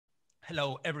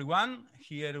Hello, everyone.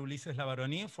 Here, Ulises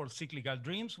Lavaroni for Cyclical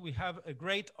Dreams. We have a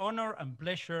great honor and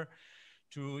pleasure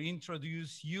to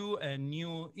introduce you a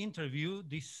new interview.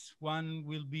 This one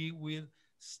will be with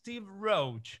Steve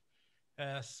Roach,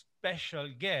 a special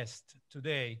guest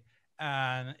today.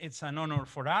 And it's an honor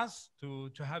for us to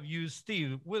have you,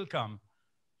 Steve. Welcome.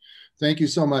 Thank you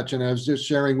so much. And I was just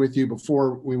sharing with you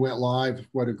before we went live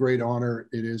what a great honor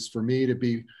it is for me to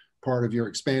be part of your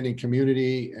expanding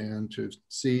community and to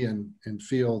see and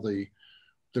feel the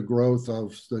growth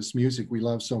of this music we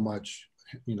love so much,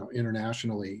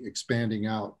 internationally expanding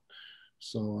out.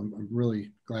 So I'm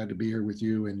really glad to be here with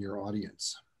you and your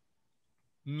audience.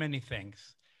 Many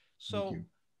thanks. Thank So you.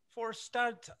 for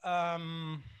start, I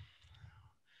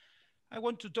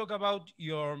want to talk about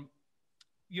your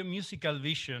musical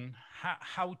vision,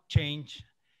 how change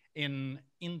in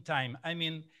time. I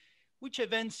mean, which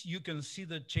events you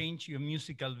consider change your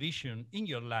musical vision in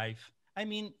your life? I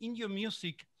mean, in your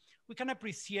music, we can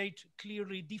appreciate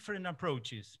clearly different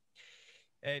approaches.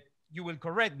 Uh, you will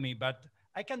correct me, but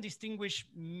I can distinguish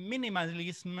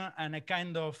minimalism and a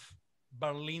kind of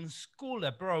Berlin school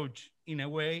approach in a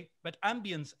way, but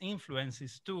ambience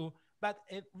influences too, but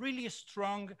a really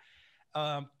strong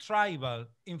tribal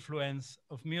influence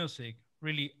of music,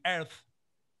 really earth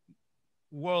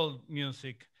world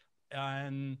music.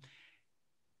 And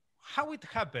how it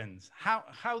happens,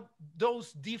 how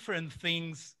those different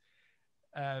things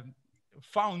uh,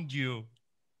 found you.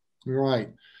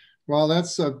 Right. Well,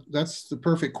 that's the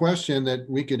perfect question that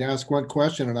we could ask one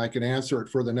question and I could answer it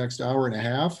for the next hour and a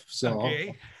half. So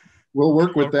Okay, we'll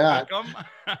work with you're that. welcome.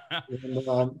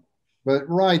 And, but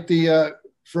right,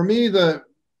 for me the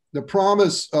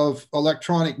promise of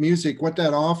electronic music, what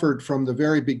that offered from the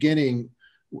very beginning,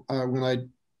 when I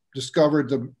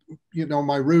discovered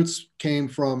my roots came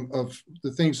from of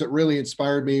the things that really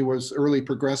inspired me was early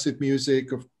progressive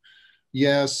music of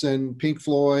Yes and Pink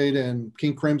Floyd and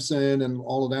King Crimson and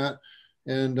all of that,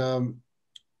 and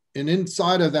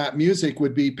inside of that music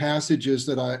would be passages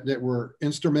that were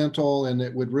instrumental and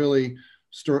that would really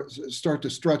start to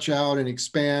stretch out and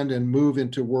expand and move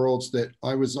into worlds that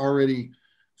I was already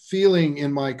feeling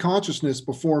in my consciousness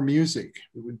before music.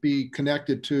 It would be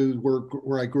connected to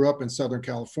where I grew up in Southern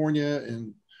California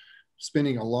and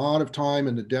spending a lot of time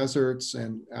in the deserts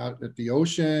and out at the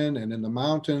ocean and in the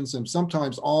mountains, and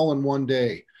sometimes all in one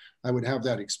day, I would have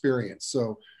that experience.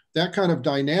 So that kind of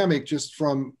dynamic just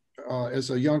from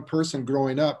as a young person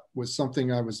growing up was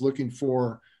something I was looking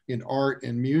for in art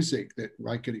and music, that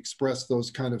I could express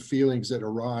those kind of feelings that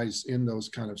arise in those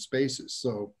kind of spaces.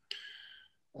 So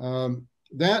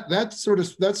that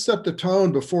set the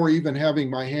tone before even having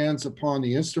my hands upon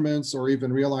the instruments or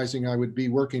even realizing I would be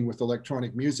working with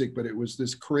electronic music. But it was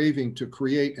this craving to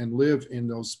create and live in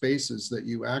those spaces that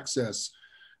you access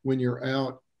when you're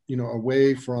out,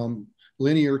 away from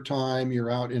linear time.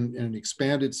 You're out in an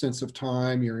expanded sense of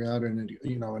time. You're out in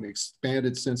an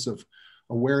expanded sense of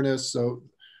awareness. So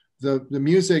the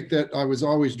music that I was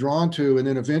always drawn to, and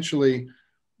then eventually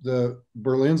the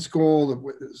Berlin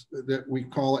School that we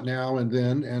call it now and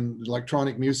then, and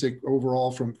electronic music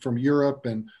overall from Europe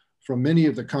and from many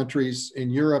of the countries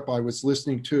in Europe I was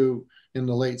listening to in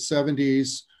the late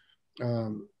 70s.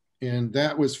 And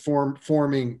that was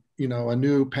forming, a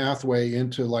new pathway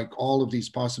into like all of these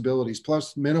possibilities,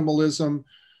 plus minimalism,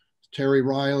 Terry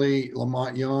Riley,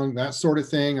 Lamont Young, that sort of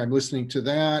thing. I'm listening to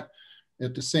that.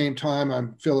 At the same time,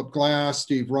 I'm Philip Glass,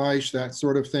 Steve Reich, that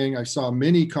sort of thing. I saw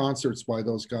many concerts by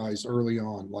those guys early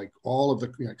on, like all of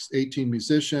the 18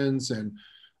 musicians and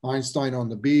Einstein on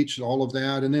the Beach, all of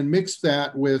that. And then mix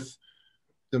that with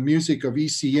the music of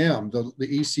ECM,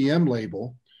 the ECM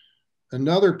label,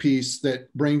 another piece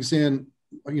that brings in,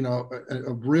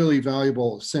 a really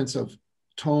valuable sense of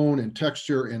tone and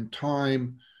texture and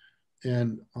time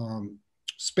and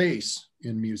space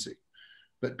in music.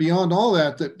 But beyond all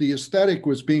that, the aesthetic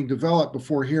was being developed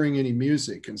before hearing any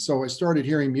music. And so I started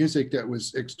hearing music that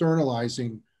was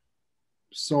externalizing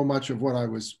so much of what I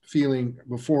was feeling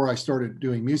before I started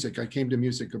doing music. I came to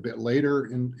music a bit later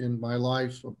in my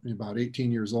life, about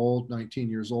 18 years old, 19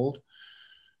 years old.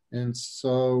 And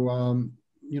so,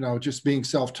 just being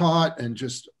self-taught and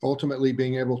just ultimately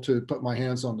being able to put my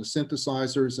hands on the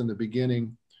synthesizers in the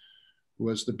beginning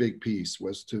was the big piece,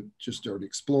 was to just start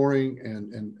exploring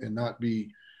and not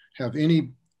have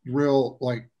any real,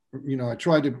 I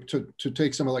tried to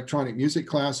take some electronic music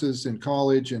classes in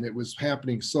college, and it was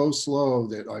happening so slow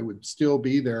that I would still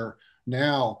be there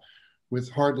now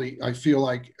with hardly, I feel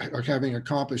like having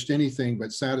accomplished anything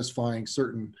but satisfying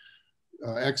certain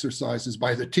exercises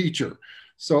by the teacher.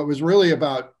 So it was really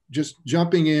about just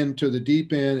jumping into the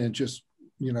deep end and just,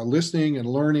 listening and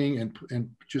learning and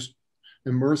just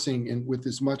immersing in with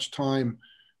as much time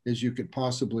as you could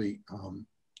possibly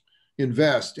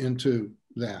invest into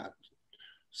that.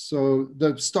 So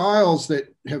the styles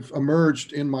that have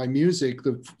emerged in my music,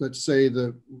 let's say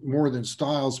the more than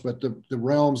styles, but the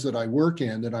realms that I work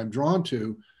in, that I'm drawn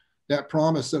to, that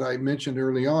promise that I mentioned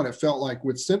early on, it felt like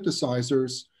with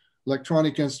synthesizers,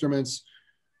 electronic instruments,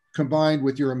 combined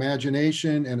with your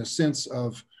imagination and a sense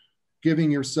of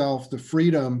giving yourself the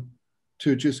freedom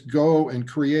to just go and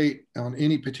create on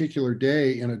any particular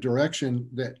day in a direction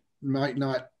that might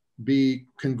not be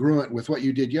congruent with what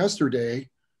you did yesterday,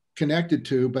 connected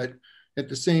to, but at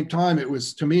the same time, it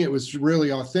was, to me, it was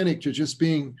really authentic to just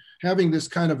having this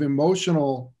kind of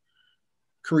emotional,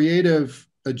 creative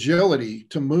agility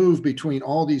to move between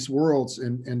all these worlds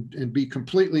and be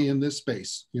completely in this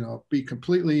space, be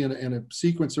completely in a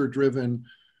sequencer driven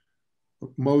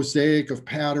mosaic of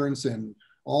patterns and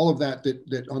all of that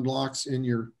unlocks in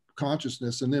your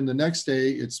consciousness. And then the next day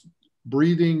it's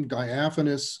breathing,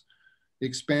 diaphanous,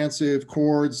 expansive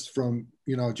chords from,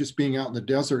 just being out in the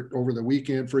desert over the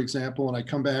weekend, for example. And I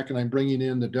come back and I'm bringing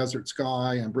in the desert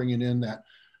sky. I'm bringing in that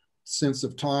sense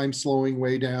of time slowing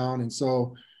way down. And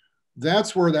so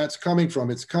that's where that's coming from.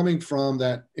 It's coming from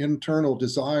that internal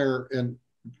desire and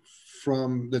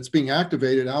that's being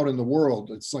activated out in the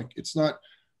world. It's like, it's not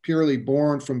purely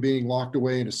born from being locked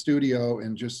away in a studio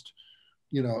and just,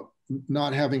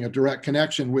 not having a direct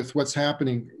connection with what's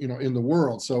happening, in the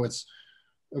world. So it's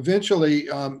eventually,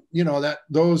 that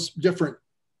those different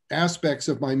aspects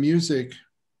of my music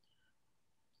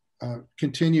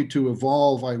continue to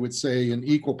evolve, I would say, in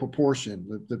equal proportion.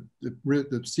 The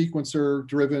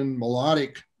sequencer-driven,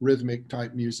 melodic, rhythmic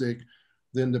type music,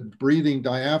 then the breathing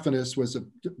diaphanous was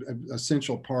an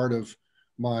essential part of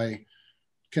my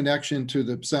connection to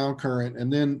the sound current.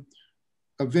 And then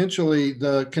eventually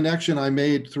the connection I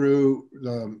made through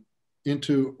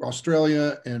into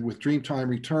Australia and with Dreamtime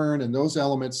Return, and those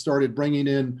elements started bringing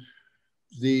in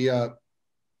the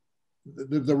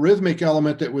rhythmic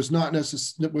element that was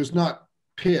not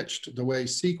pitched the way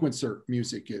sequencer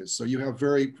music is. So you have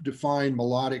very defined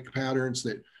melodic patterns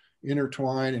that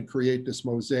intertwine and create this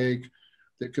mosaic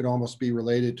that could almost be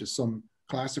related to some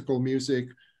classical music.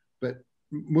 But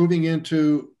moving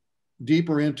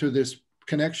deeper into this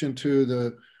connection to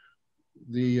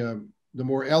the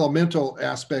more elemental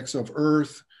aspects of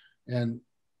earth, and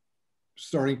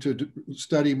starting to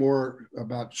study more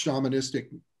about shamanistic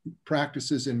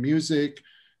practices in music,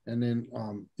 and then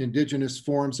indigenous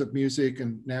forms of music.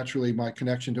 And naturally my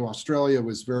connection to Australia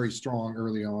was very strong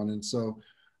early on. And so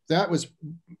that was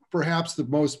perhaps the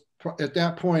most, at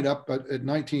that point up at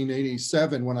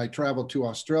 1987, when I traveled to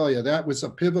Australia, that was a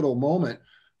pivotal moment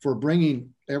for bringing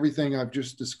everything I've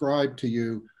just described to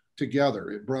you together.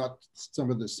 It brought some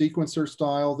of the sequencer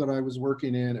style that I was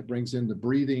working in. It brings in the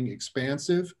breathing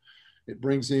expansive. It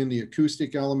brings in the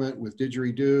acoustic element with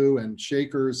didgeridoo and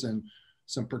shakers and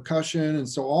some percussion. And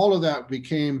so all of that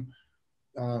became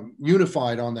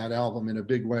unified on that album in a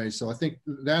big way. So I think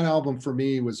that album for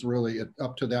me was really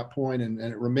up to that point, and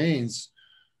it remains,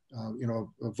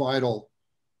 a vital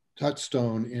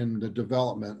touchstone in the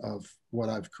development of what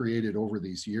I've created over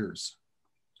these years.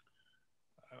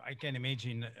 I can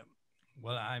imagine.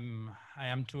 Well, I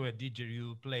am too a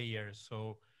didgeridoo player,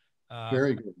 so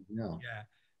very good. Yeah. Yeah,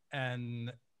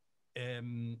 and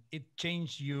it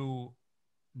changed you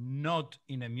not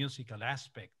in a musical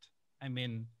aspect. I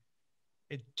mean,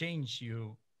 it changed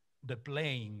you the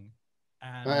playing,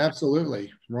 and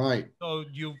absolutely right. so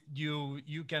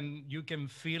you can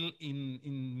feel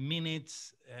in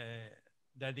minutes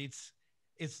that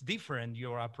it's different,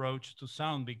 your approach to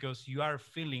sound, because you are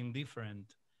feeling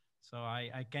different. So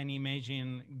I can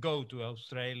imagine go to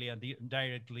Australia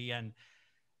directly, and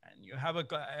you have a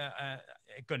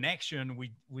connection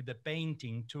with the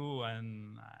painting too.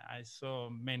 And I saw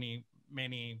many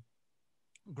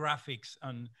graphics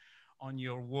on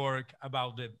your work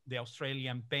about the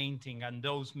Australian painting and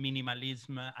those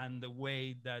minimalism and the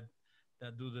way that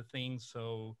do the things.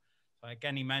 So I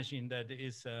can imagine that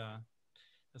it's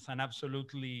an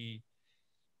absolutely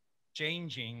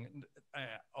changing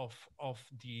of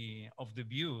the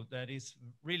view that is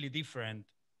really different,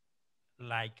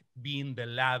 like being the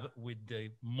lab with the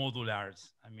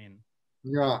modulars. I mean,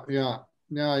 yeah,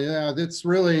 that's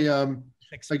really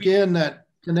again, that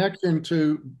connection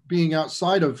to being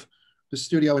outside of the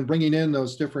studio and bringing in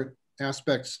those different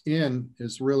aspects in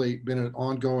has really been an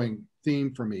ongoing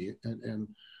theme for me. And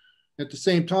at the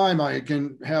same time, I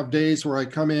can have days where I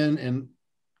come in and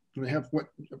have what,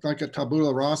 like a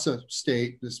tabula rasa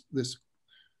state, this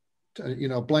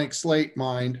blank slate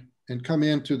mind, and come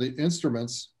into the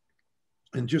instruments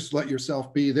and just let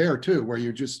yourself be there too, where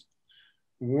you're just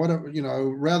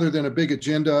rather than a big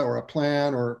agenda or a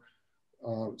plan or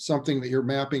something that you're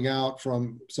mapping out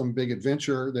from some big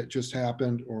adventure that just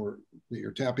happened or that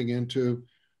you're tapping into,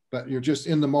 but you're just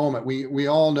in the moment. We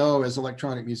all know as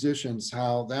electronic musicians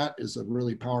how that is a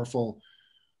really powerful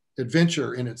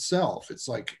adventure in itself. It's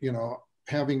like,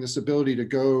 having this ability to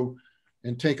go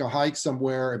and take a hike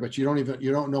somewhere, but you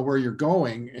don't know where you're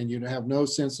going, and you have no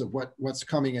sense of what's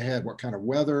coming ahead, what kind of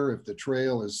weather, if the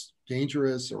trail is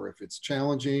dangerous or if it's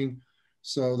challenging.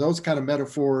 So those kind of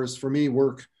metaphors for me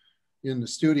work in the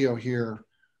studio here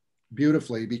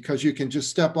beautifully, because you can just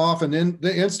step off and then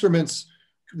the instruments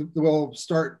will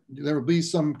start, there will be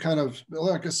some kind of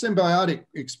like a symbiotic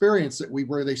experience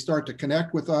where they start to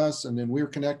connect with us, and then we're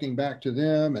connecting back to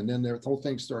them, and then the whole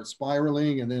thing starts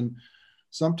spiraling. And then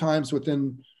sometimes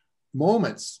within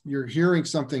moments, you're hearing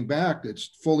something back that's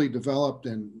fully developed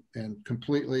and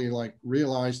completely like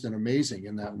realized and amazing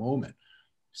in that moment.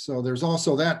 So there's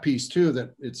also that piece too,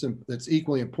 that's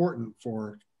equally important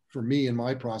for me in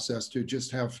my process, to just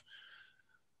have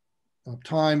a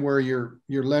time where you're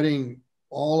letting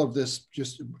all of this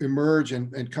just emerge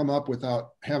and come up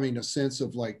without having a sense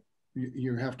of like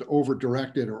you have to over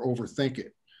direct it or overthink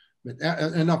it.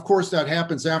 And of course that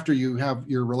happens after you have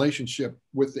your relationship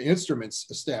with the instruments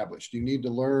established. You need to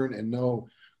learn and know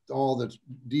all the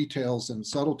details and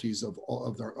subtleties of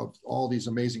all these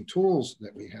amazing tools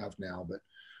that we have now. But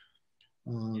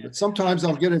sometimes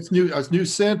I'll get a new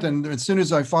synth, and as soon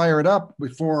as I fire it up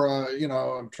before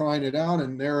I'm trying it out,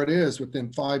 and there it is.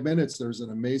 Within 5 minutes, there's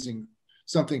an amazing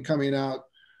something coming out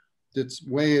that's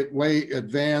way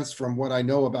advanced from what I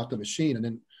know about the machine.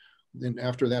 And then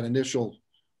after that initial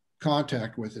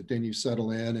contact with it, then you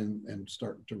settle in and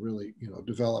start to really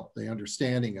develop the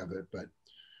understanding of it. But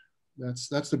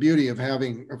that's the beauty of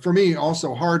having, for me,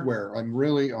 also hardware. I'm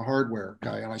really a hardware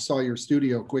guy, and I saw your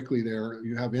studio quickly there.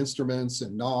 You have instruments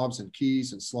and knobs and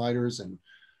keys and sliders and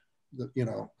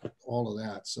all of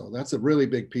that. So that's a really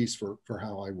big piece for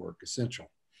how I work.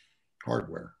 Essential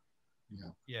hardware.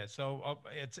 Yeah. So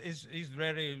it's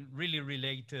very really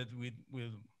related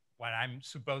with what I'm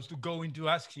supposed to go into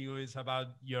ask you is about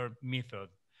your method.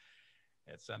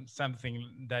 It's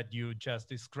something that you just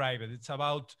described. It's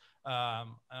about a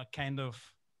kind of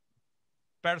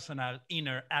personal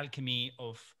inner alchemy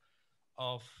of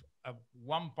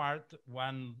one part,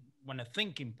 one a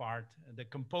thinking part, the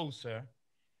composer,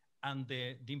 and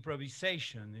the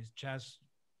improvisation is just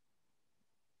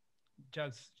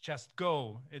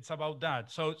go. It's about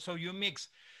that. So you mix.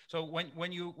 So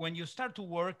when you start to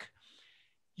work,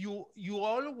 you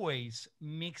always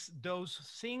mix those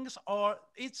things, or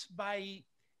it's by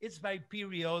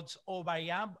periods or by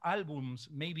albums.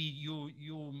 Maybe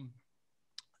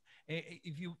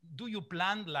if you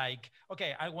plan like,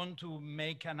 okay, I want to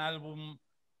make an album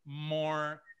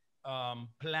more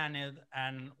planned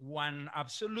and one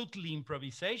absolutely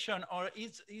improvisation, or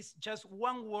it's just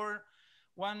one word,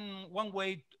 one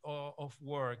way of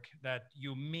work that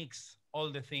you mix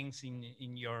all the things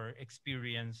in your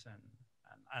experience,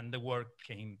 and the work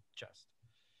came just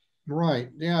Right.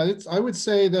 Yeah. I would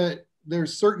say that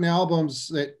there's certain albums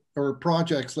that, or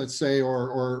projects, let's say,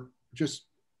 or just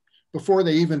before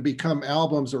they even become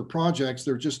albums or projects,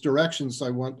 they're just directions I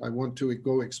want to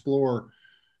go explore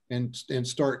and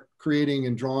start creating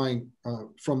and drawing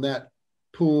from that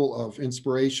pool of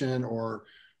inspiration. Or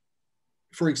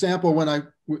for example, when I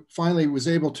finally was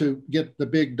able to get the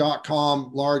big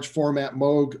 .com large format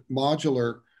Moog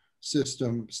modular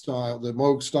system style, the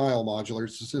Moog style modular,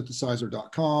 it's the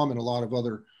synthesizer.com and a lot of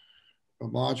other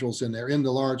modules in there in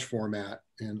the large format.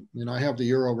 And I have the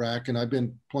Eurorack, and I've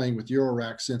been playing with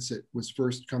Eurorack since it was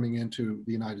first coming into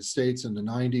the United States in the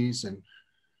 90s, and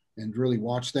really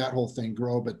watched that whole thing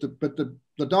grow. But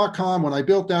the .com, when I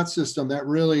built that system, that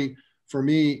really, for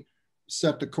me,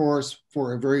 set the course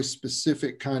for a very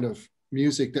specific kind of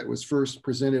music that was first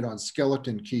presented on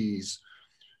skeleton keys,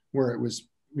 where it was,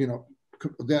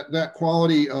 that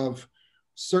quality of,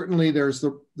 certainly there's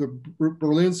the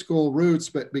Berlin School roots,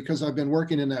 but because I've been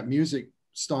working in that music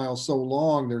style so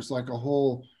long, there's like a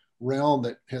whole realm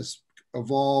that has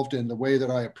evolved in the way that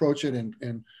I approach it,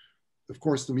 and of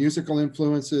course the musical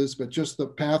influences, but just the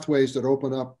pathways that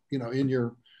open up, in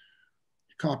your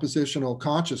compositional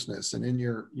consciousness, and in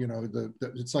your,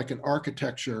 it's like an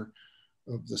architecture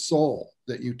of the soul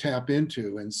that you tap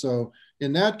into. And so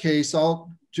in that case,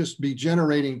 I'll just be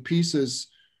generating pieces,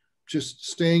 just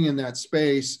staying in that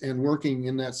space and working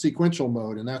in that sequential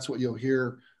mode. And that's what you'll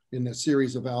hear in the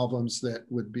series of albums that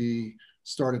would be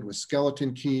started with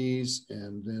skeleton keys,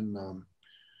 and then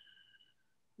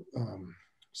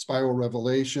Spiral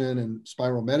Revelation and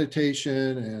Spiral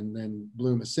Meditation, and then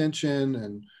Bloom Ascension,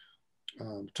 and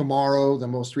Tomorrow, the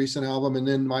most recent album, and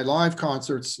then my live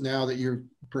concerts. Now that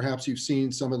perhaps you've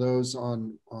seen some of those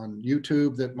on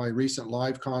YouTube, that my recent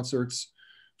live concerts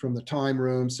from the Time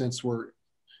Room, since we're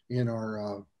in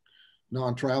our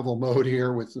non-travel mode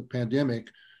here with the pandemic.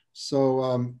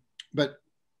 So, but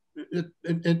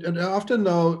and often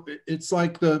though, it's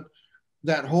like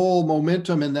that whole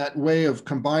momentum and that way of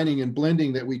combining and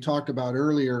blending that we talked about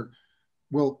earlier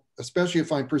will, especially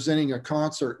if I'm presenting a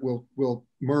concert, will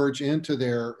merge into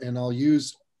there, and I'll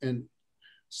use and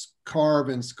carve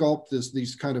and sculpt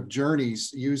these kind of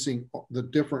journeys using the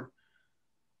different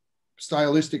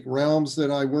stylistic realms that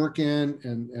I work in,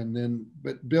 and then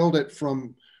but build it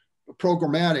from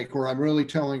programmatic, where I'm really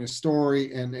telling a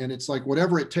story, and it's like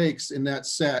whatever it takes in that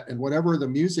set, and whatever the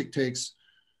music takes.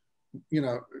 You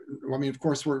know, I mean, of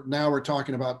course, we're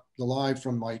talking about the live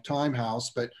from my Time house,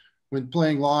 but when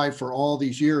playing live for all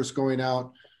these years, going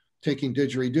out, taking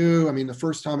didgeridoo. I mean, the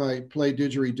first time I played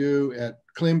didgeridoo at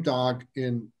Klimdag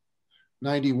in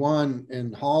 '91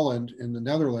 in Holland, in the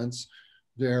Netherlands,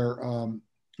 there,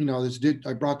 you know,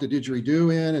 I brought the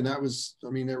didgeridoo in, and that was, I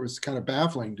mean, it was kind of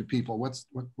baffling to people.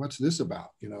 What's this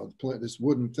about? You know, this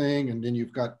wooden thing, and then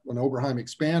you've got an Oberheim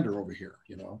expander over here,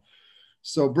 you know.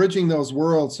 So bridging those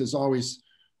worlds has always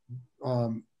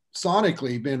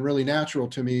sonically been really natural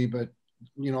to me, but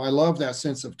you know, I love that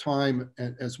sense of time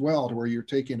as well, to where you're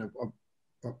taking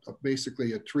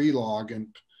basically a tree log and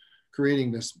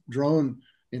creating this drone,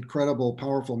 incredible,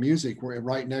 powerful music where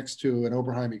right next to an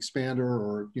Oberheim expander,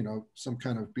 or you know, some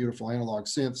kind of beautiful analog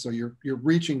synth. So you're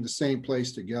reaching the same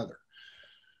place together.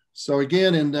 So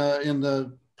again, in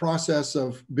the process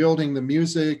of building the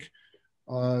music,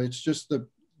 it's just the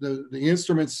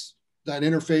instruments, that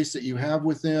interface that you have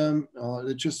with them,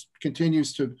 it just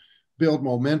continues to build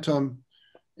momentum.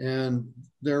 And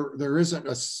there isn't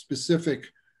a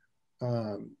specific,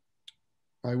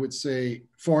 I would say,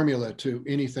 formula to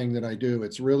anything that I do.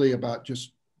 It's really about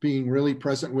just being really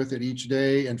present with it each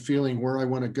day and feeling where I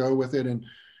want to go with it. And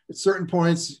at certain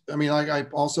points, I mean, I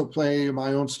also play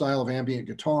my own style of ambient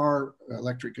guitar,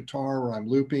 electric guitar, where I'm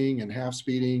looping and half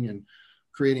speeding and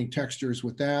creating textures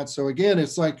with that. So again,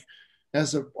 it's like,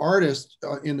 as an artist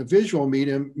in the visual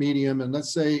medium, and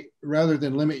let's say, rather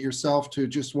than limit yourself to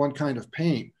just one kind of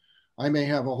paint, I may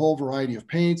have a whole variety of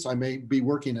paints. I may be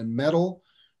working in metal.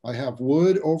 I have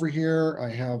wood over here. I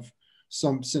have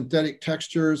some synthetic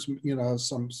textures, you know,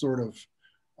 some sort of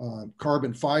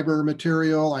carbon fiber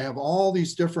material. I have all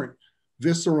these different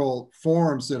visceral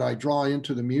forms that I draw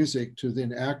into the music to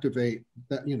then activate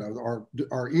that, you know,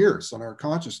 our ears and our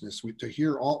consciousness to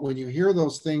hear all. When you hear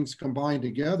those things combined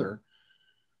together,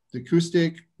 the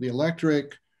acoustic, the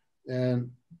electric, and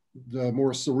the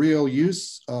more surreal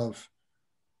use of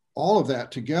all of that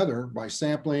together by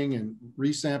sampling and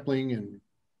resampling and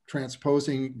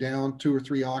transposing down 2 or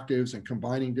 3 octaves and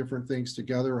combining different things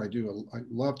together. I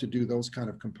love to do those kind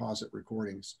of composite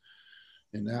recordings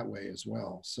in that way as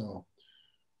well. So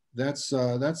that's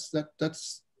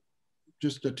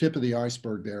just the tip of the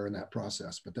iceberg there in that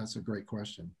process, but that's a great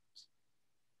question.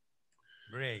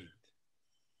 Great.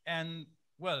 And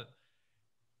well,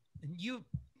 you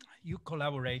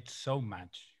collaborate so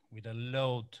much with a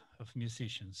lot of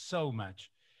musicians, so much.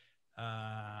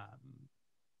 A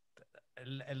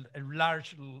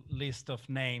large list of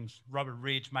names: Robert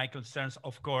Rich, Michael Stearns,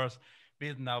 of course,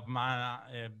 Vietnam,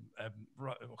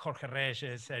 Jorge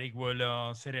Reyes, Eric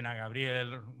Willow, Serena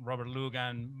Gabriel, Robert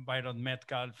Lugan, Byron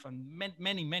Metcalf, and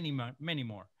many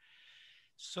more.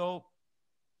 So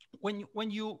when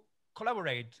you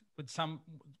collaborate with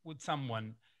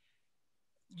someone,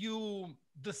 you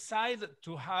decide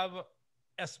to have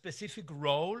a specific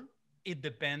role. It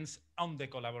depends on the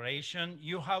collaboration.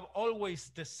 You have always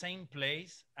the same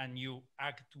place and you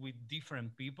act with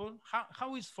different people.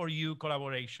 How is for you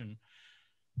collaboration?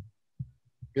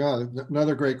 Yeah,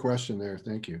 another great question there.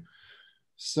 Thank you.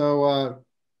 So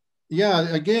yeah,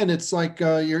 again, it's like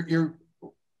you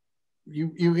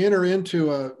enter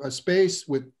into a space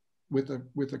with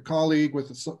a colleague,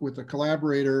 with a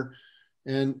collaborator,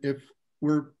 and if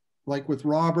we're like with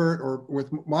Robert or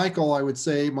with Michael, I would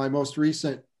say my most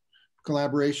recent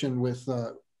collaboration with,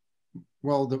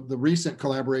 well, the recent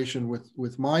collaboration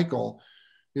with Michael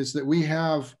is that we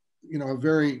have, you know, a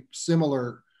very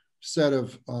similar set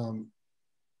of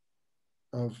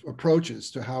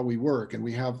approaches to how we work, and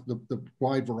we have the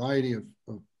wide variety of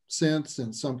synths,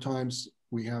 and sometimes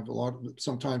we have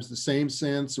sometimes the same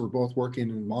synths. We're both working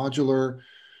in modular.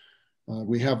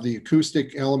 We have the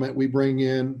acoustic element we bring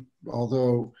in,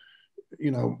 although, you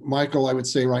know, Michael, I would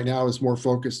say right now is more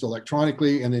focused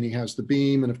electronically, and then he has the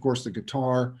beam and of course the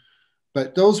guitar.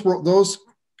 But those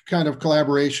kind of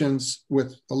collaborations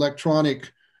with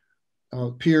electronic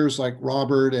peers like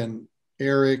Robert and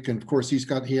Eric, and of course he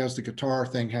has the guitar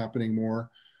thing happening more.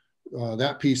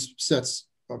 That piece sets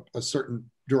a certain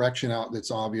direction out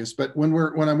that's obvious. But when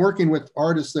I'm working with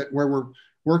artists where we're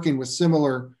working with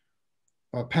similar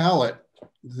palette,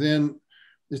 then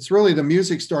it's really the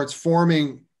music starts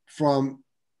forming from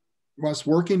us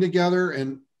working together.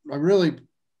 And I really,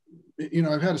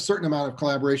 I've had a certain amount of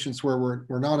collaborations where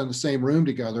we're not in the same room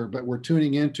together, but we're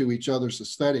tuning into each other's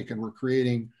aesthetic and we're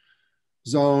creating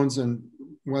zones and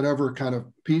whatever kind of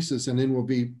pieces, and then we'll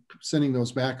be sending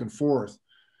those back and forth.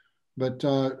 But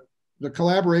the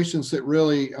collaborations that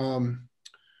really,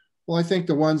 well, I think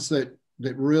the ones that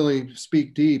really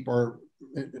speak deep are,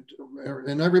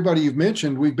 and everybody you've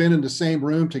mentioned, we've been in the same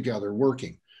room together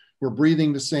working. We're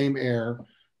breathing the same air.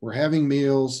 We're having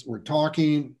meals. We're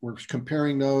talking. We're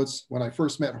comparing notes. When I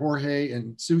first met Jorge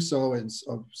and Suso and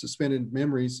Suspended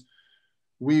Memories,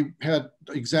 we had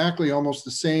exactly almost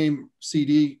the same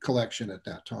CD collection at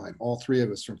that time, all three of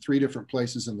us from 3 different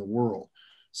places in the world.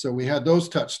 So we had those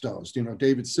touchstones,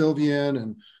 David Sylvian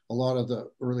and a lot of the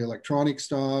early electronic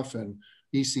stuff and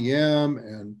ECM.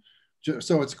 And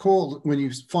so it's cool when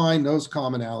you find those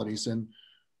commonalities,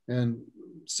 and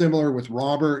similar with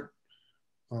Robert,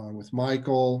 with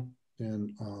Michael,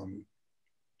 and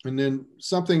then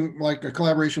something like a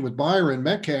collaboration with Byron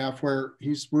Metcalf, where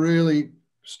he's really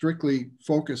strictly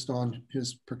focused on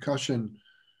his percussion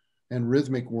and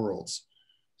rhythmic worlds.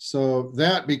 So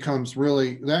that becomes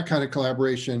really that kind of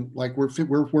collaboration. Like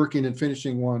we're working and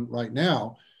finishing one right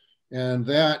now, and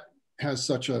that has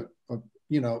such a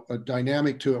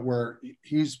dynamic to it where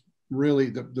he's really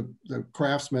the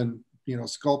craftsman,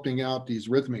 sculpting out these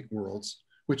rhythmic worlds,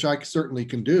 which I certainly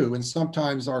can do. And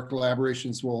sometimes our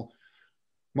collaborations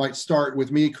might start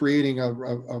with me creating a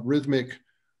rhythmic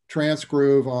trance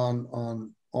groove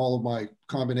on all of my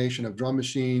combination of drum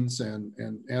machines and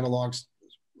analog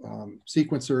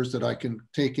sequencers that I can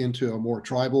take into a more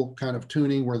tribal kind of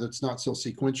tuning where it's not so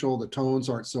sequential. The tones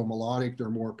aren't so melodic. They're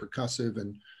more percussive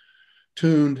and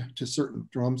tuned to certain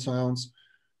drum sounds.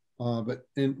 But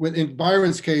in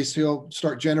Byron's case, he'll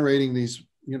start generating these,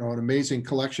 an amazing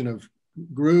collection of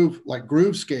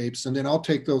groovescapes. And then I'll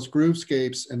take those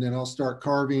groovescapes and then I'll start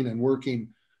carving and working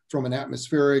from an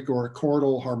atmospheric or a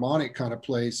chordal harmonic kind of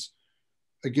place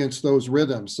against those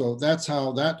rhythms. So that's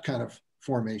how that kind of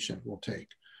formation will take.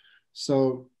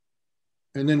 So,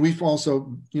 and then we've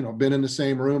also, been in the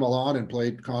same room a lot and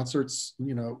played concerts,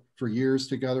 for years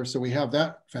together. So we have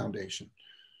that foundation.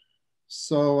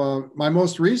 So my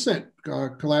most recent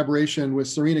collaboration with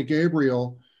Serena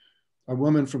Gabriel, a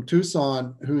woman from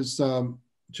Tucson, who's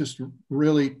just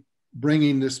really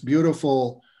bringing this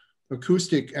beautiful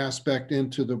acoustic aspect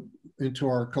into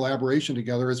our collaboration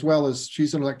together, as well as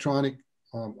she's an electronic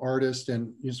artist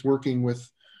and is working with,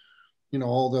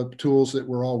 all the tools that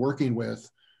we're all working with.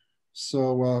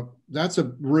 So that's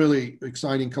a really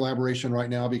exciting collaboration right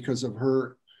now because of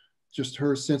her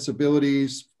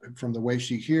sensibilities, from the way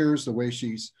she hears, the way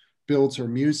she builds her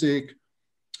music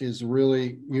is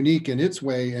really unique in its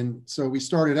way. And so we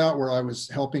started out where I was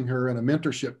helping her in a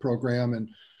mentorship program and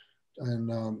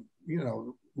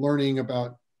learning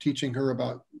about, teaching her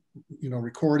about,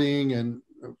 recording. And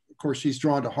of course she's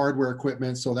drawn to hardware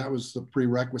equipment. So that was the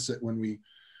prerequisite when we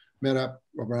met up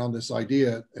around this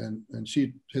idea. And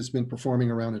she has been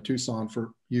performing around in Tucson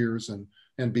for years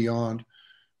and beyond.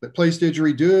 But plays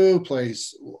didgeridoo,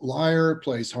 plays lyre,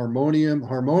 plays harmonium.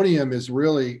 Harmonium is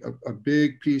really a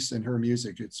big piece in her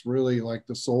music. It's really like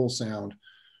the soul sound.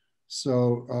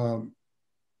 So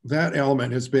that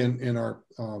element has been in our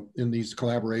in these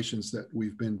collaborations that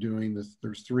we've been doing.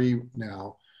 There's 3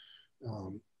 now,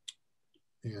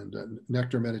 and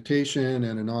Nectar Meditation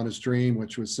and An Honest Dream,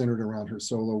 which was centered around her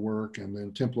solo work, and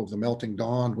then Temple of the Melting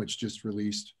Dawn, which just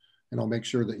released. And I'll make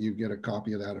sure that you get a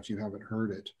copy of that if you haven't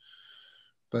heard it.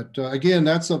 But again,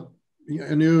 that's a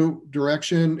new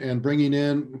direction, and bringing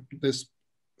in this,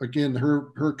 again,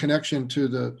 her connection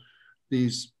to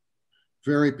these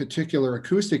very particular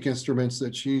acoustic instruments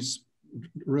that she's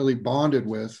really bonded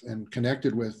with and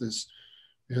connected with has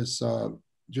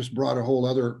just brought a whole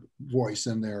other voice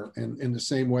in there. And in the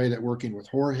same way that working with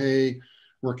Jorge,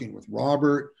 working with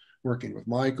Robert, working with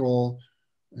Michael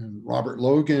and Robert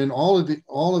Logan, all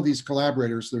of these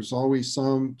collaborators, there's always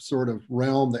some sort of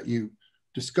realm that you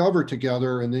discover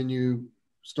together, and then you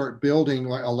start building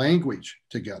a language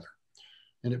together.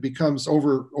 And it becomes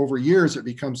over years, it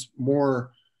becomes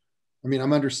more,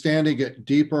 I'm understanding it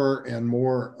deeper and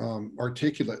more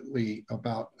articulately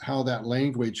about how that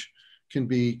language can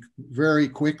be very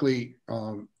quickly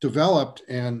developed,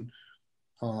 and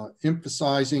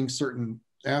emphasizing certain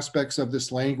aspects of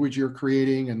this language you're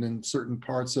creating, and then certain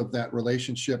parts of that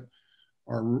relationship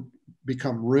are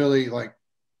become really like,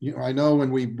 I know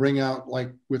when we bring out,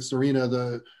 like with Serena,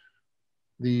 the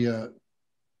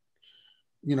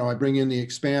I bring in the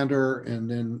expander, and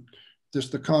then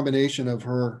just the combination of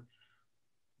her,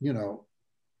 you know,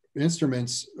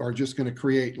 instruments are just going to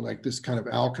create like this kind of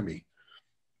alchemy.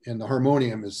 And the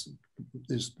harmonium is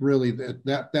really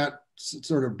that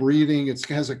sort of breathing. It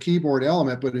has a keyboard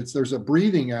element, but there's a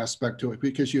breathing aspect to it,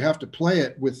 because you have to play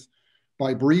it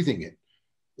by breathing it.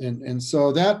 And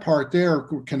so that part there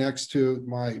connects to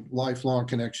my lifelong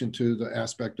connection to the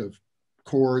aspect of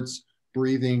chords,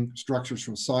 breathing, structures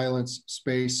from silence,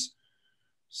 space.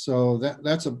 So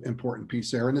that's an important piece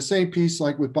there. And the same piece,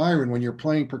 like with Byron, when you're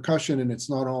playing percussion and it's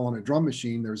not all on a drum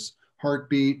machine, there's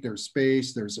heartbeat, there's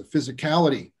space, there's a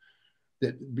physicality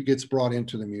that gets brought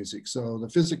into the music. So the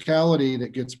physicality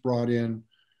that gets brought in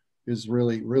is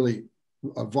really, really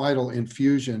a vital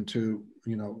infusion to,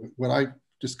 what I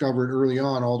discovered early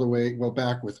on, all the way, well,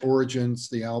 back with Origins,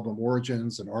 the album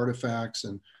Origins and Artifacts,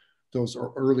 and those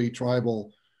early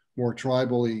more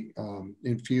tribally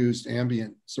infused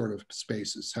ambient sort of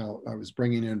spaces, how I was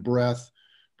bringing in breath,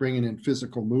 bringing in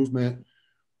physical movement.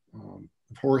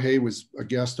 Jorge was a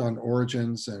guest on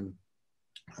Origins, and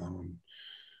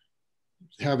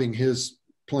having his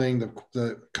playing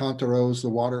the cantaros,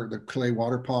 the clay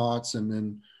water pots, and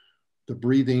then the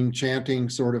breathing, chanting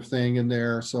sort of thing in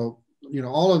there. So,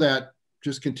 all of that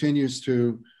just continues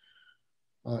to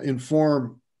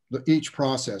inform each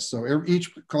process. So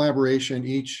each collaboration,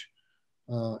 each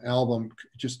album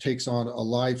just takes on a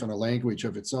life and a language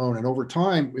of its own. And over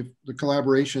time, if the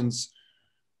collaborations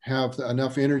have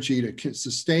enough energy to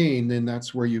sustain, then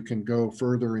that's where you can go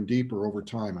further and deeper over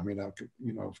time. I mean,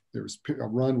 there's a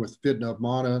run with Vidna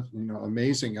Mana,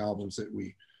 amazing albums that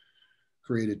we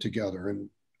created together, and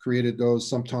created those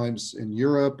sometimes in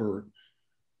Europe, or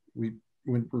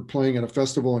when we're playing at a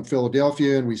festival in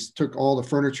Philadelphia, and we took all the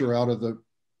furniture out of the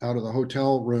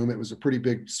hotel room. It was a pretty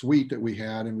big suite that we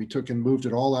had, and we took and moved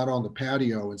it all out on the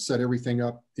patio and set everything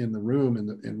up in the room,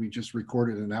 and we just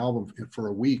recorded an album for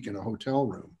a week in a hotel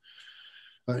room,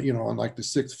 on like the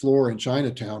 6th floor in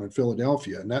Chinatown in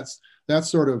Philadelphia. And that's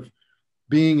sort of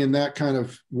being in that kind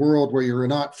of world where you're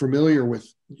not familiar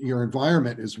with your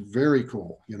environment is very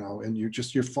cool, and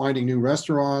you're finding new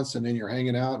restaurants, and then you're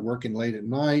hanging out, working late at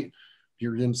night.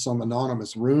 You're in some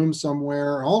anonymous room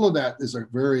somewhere. All of that is a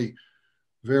very,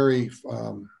 very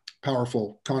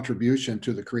powerful contribution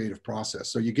to the creative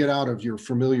process. So you get out of your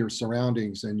familiar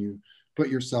surroundings, and you put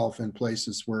yourself in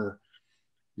places where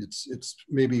it's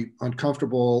maybe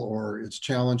uncomfortable, or it's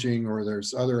challenging, or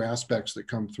there's other aspects that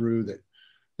come through that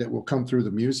will come through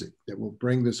the music, that will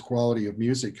bring this quality of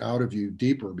music out of you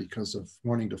deeper, because of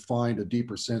wanting to find a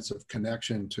deeper sense of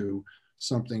connection to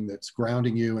something that's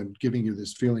grounding you and giving you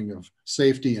this feeling of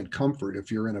safety and comfort if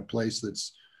you're in a place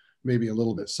that's maybe a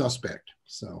little bit suspect.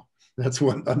 So that's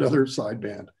another side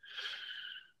band.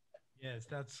 Yes,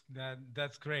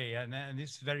 that's great, and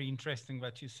it's very interesting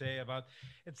what you say about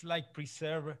it's like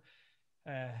preserve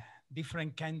uh,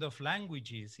 different kind of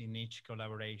languages in each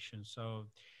collaboration. So,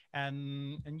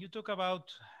 and you talk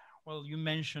about, well, you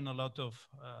mentioned a lot of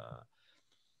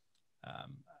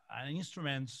um,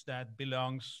 instruments that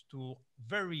belongs to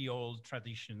very old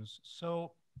traditions.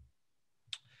 So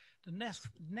the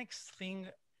next thing,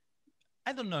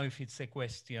 I don't know if it's a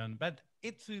question, but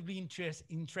it will be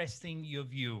interesting your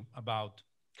view about,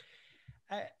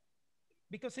 uh,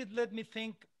 because it let me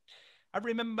think. I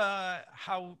remember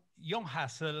how Jon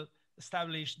Hassel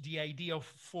established the idea of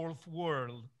fourth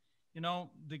world,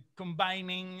 the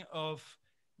combining of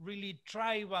really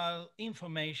tribal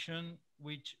information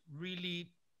with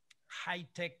really high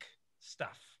tech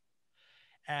stuff.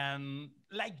 And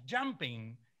like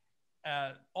jumping,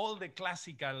 all the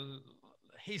classical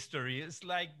history is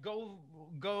like go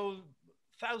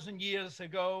 1,000 years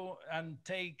ago and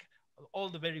take all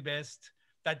the very best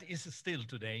that is still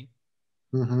today,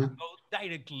 Mm-hmm. and go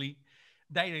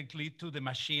directly to the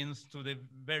machines, to the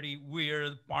very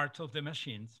weird part of the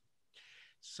machines.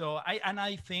 So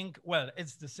I think, well,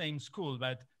 it's the same school,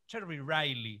 but Terry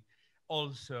Riley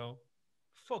also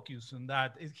focus on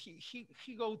that.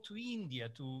 He go to India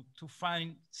to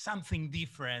find something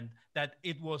different, that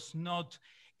it was not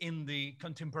in the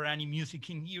contemporary music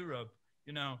in Europe.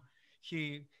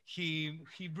 He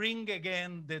bring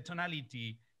again the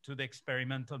tonality to the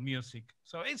experimental music.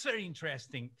 So it's very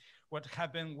interesting what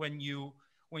happened when you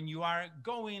are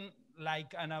going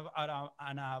like an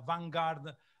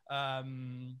avant-garde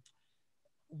um,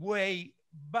 way,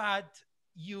 but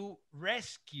you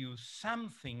rescue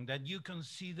something that you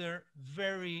consider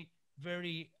very,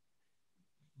 very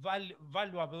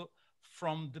valuable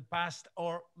from the past,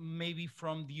 or maybe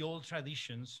from the old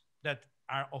traditions that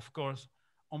are, of course,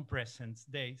 on present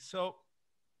day. So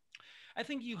I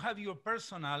think you have your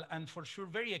personal and for sure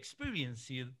very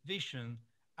experienced vision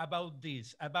about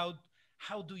this, about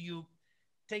how do you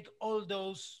take all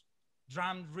those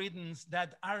drum rhythms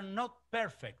that are not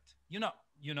perfect. You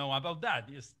know about that.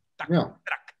 It's tac, Yeah.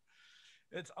 track.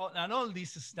 It's all, and all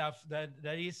this stuff that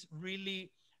is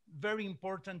really very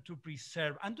important to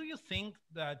preserve. And do you think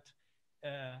that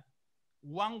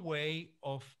one way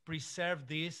of preserve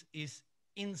this is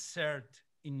insert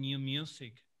in new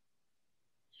music?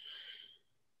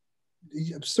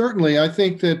 Certainly, I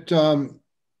think that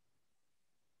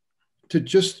take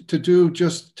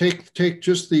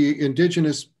just the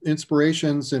indigenous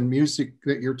inspirations and music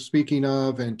that you're speaking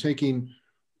of, and taking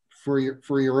for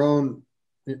your own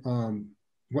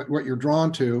what you're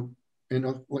drawn to,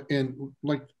 and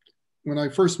like when I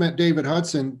first met David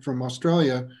Hudson from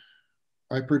Australia,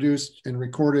 I produced and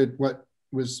recorded what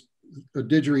was a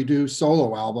didgeridoo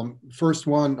solo album, first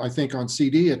one I think on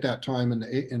CD at that time,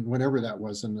 in whenever that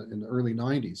was, in the early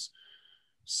 90s.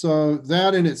 So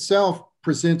that in itself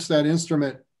presents that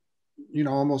instrument,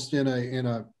 almost in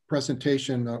a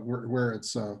presentation where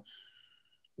it's an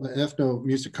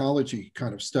ethnomusicology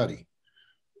kind of study,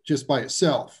 just by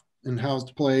itself, and how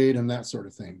it's played and that sort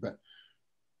of thing. But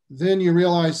then you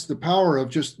realize the power of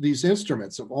just these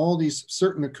instruments, of all these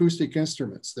certain acoustic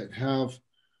instruments that have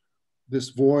this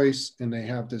voice and they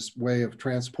have this way of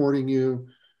transporting you.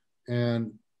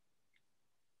 And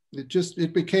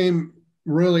it became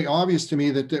really obvious to me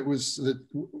that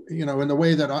in the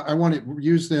way that I want to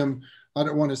use them. I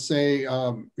don't want to say,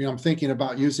 I'm thinking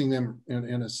about using them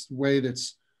in a way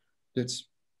that's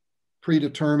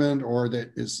predetermined, or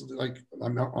that is like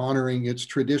I'm honoring its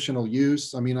traditional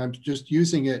use. I mean, I'm just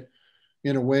using it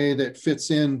in a way that fits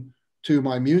in to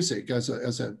my music as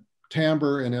a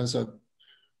timbre, and as a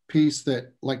piece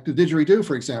that, like the didgeridoo,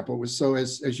 for example, was so,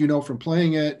 as you know from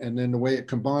playing it, and then the way it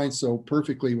combines so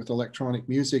perfectly with electronic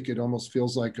music, it almost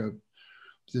feels like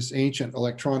this ancient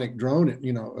electronic drone,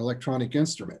 electronic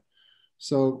instrument.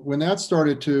 So when that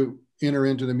started to enter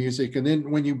into the music, and then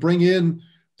when you bring in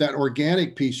that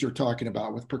organic piece you're talking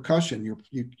about with percussion,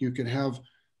 you can have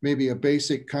maybe a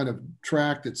basic kind of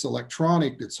track that's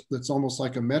electronic, that's almost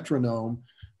like a metronome,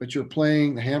 but you're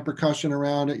playing the hand percussion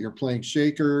around it, you're playing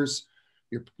shakers,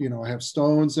 have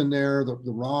stones in there, the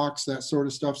rocks, that sort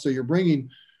of stuff. So you're bringing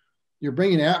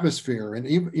atmosphere, and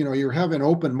even, you're having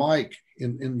open mic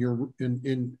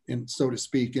in so to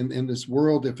speak, in this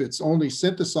world. If it's only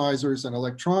synthesizers and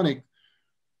electronic,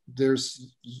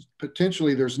 there's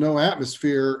no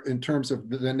atmosphere in terms of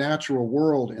the natural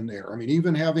world in there. I mean,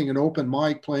 even having an open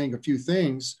mic playing a few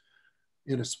things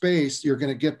in a space, you're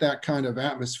going to get that kind of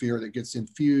atmosphere that gets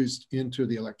infused into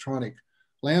the electronic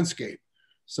landscape.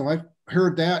 So I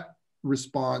heard that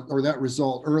response, or that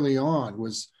result early on,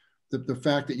 was the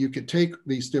fact that you could take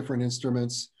these different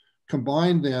instruments,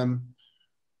 combine them,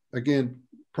 again,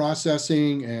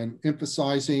 processing and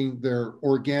emphasizing their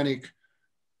organic,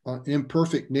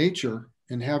 imperfect nature,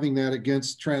 and having that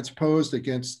transposed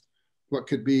against what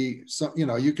could be some,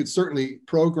 you could certainly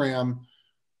program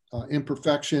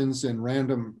imperfections and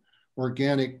random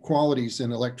organic qualities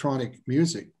in electronic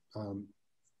music,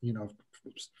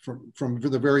 from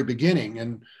the very beginning.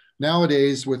 And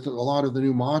nowadays, with a lot of the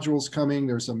new modules coming,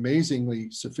 there's amazingly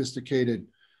sophisticated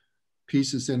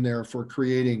pieces in there for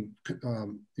creating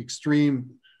extreme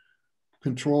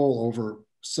control over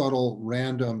subtle,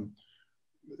 random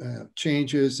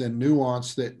changes and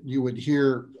nuance that you would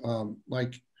hear,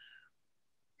 like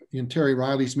in Terry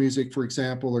Riley's music, for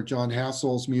example, or John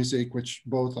Hassel's music, which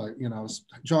both,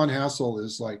 John Hassel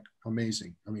is like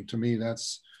amazing. I mean, to me,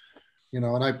 that's, and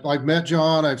I've met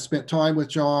John, I've spent time with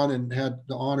John, and had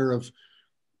the honor of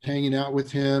hanging out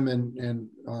with him in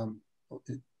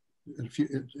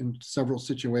several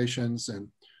situations. And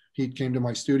he came to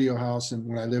my studio house, and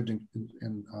when I lived in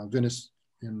Venice,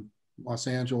 in Los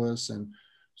Angeles. And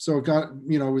so it got,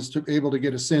 was able to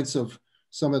get a sense of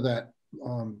some of that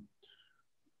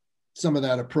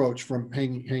approach from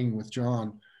hanging with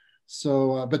John.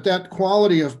 So, but that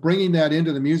quality of bringing that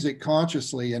into the music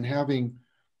consciously, and having,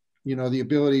 the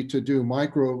ability to do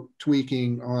micro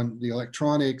tweaking on the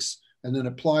electronics, and then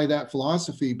apply that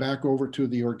philosophy back over to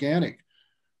the organic,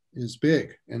 is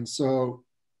big. And so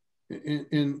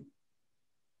in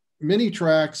many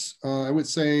tracks, I would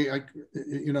say,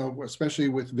 especially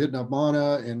with Vidna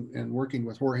Mana and working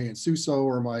with Jorge and Suso,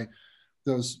 or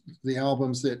the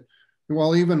albums that,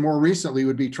 well, even more recently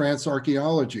would be Trance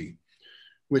Archaeology,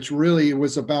 which really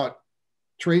was about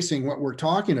tracing what we're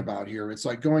talking about here. It's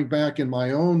like going back in my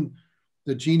own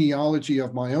the genealogy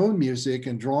of my own music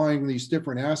and drawing these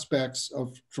different aspects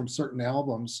from certain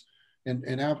albums,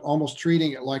 and almost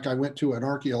treating it like I went to an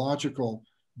archaeological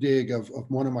dig of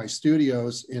one of my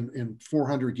studios in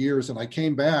 400 years. And I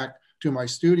came back to my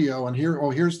studio, and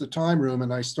here's the time room.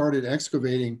 And I started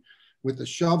excavating with the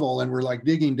shovel, and we're like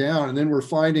digging down, and then we're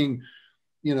finding,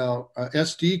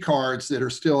 SD cards that are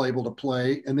still able to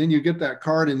play. And then you get that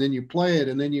card and then you play it,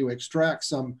 and then you extract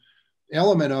some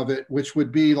element of it, which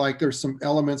would be like, there's some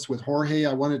elements with Jorge.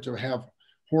 I wanted to have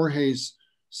Jorge's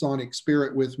sonic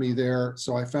spirit with me there.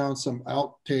 So I found some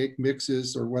outtake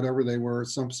mixes or whatever they were,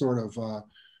 some sort of,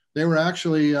 they were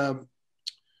actually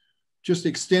just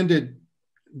extended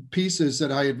pieces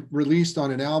that I had released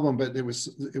on an album, but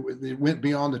it went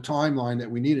beyond the timeline that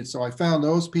we needed. So I found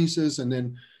those pieces and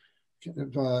then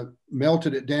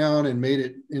melted it down and made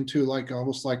it into like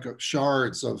almost like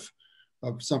shards of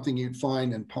something you'd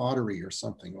find in pottery or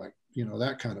something, like,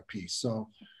 that kind of piece. So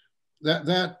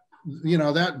that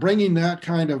bringing that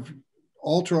kind of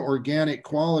ultra organic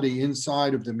quality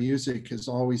inside of the music has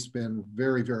always been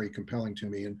very, very compelling to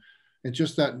me. And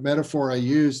just that metaphor I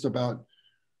used about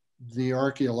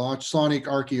the sonic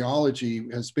archaeology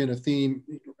has been a theme,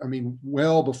 I mean,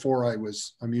 well before I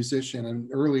was a musician, and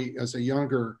early as a young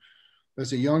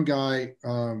guy,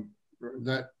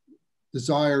 that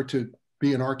desire to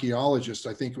be an archaeologist,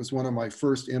 I think, was one of my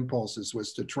first impulses,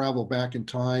 was to travel back in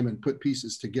time and put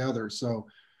pieces together. So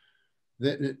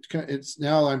that it's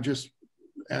now, I'm just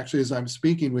actually, as I'm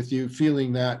speaking with you,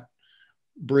 feeling that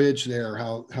bridge there,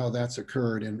 how that's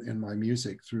occurred in my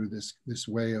music through this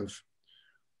way of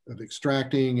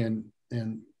extracting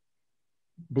and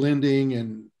blending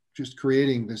and just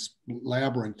creating this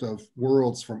labyrinth of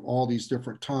worlds from all these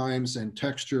different times and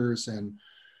textures, and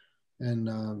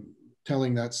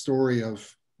telling that story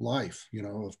of life,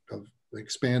 of the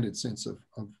expanded sense of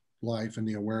life and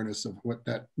the awareness of what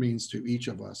that means to each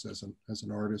of us as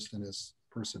an artist and as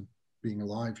a person being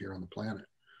alive here on the planet.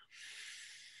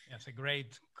 It's a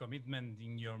great commitment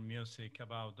in your music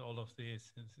about all of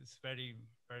this. It's very,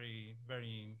 very,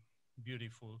 very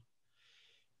beautiful.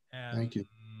 Thank you.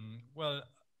 Well,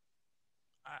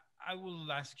 I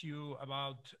will ask you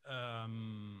about,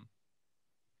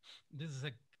 this is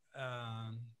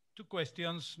two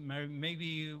questions.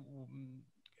 Maybe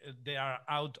they are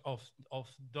out of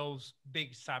those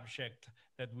big subjects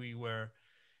that we were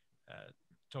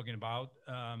talking about.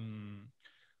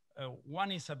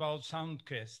 One is about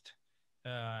Soundquest.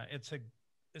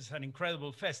 It's an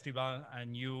incredible festival,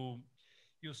 and you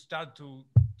start to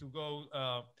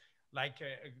go like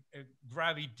a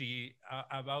gravity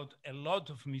about a lot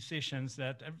of musicians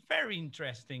that are very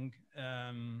interesting.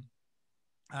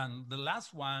 And the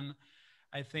last one,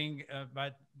 I think,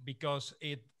 but because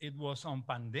it was on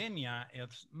pandemia,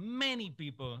 it's many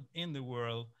people in the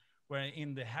world were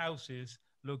in the houses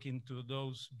looking to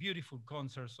those beautiful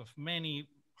concerts of many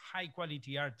high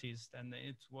quality artists, and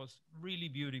it was really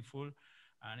beautiful,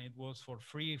 and it was for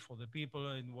free for the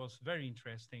people. It was very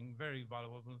interesting, very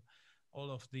valuable,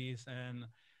 all of this. And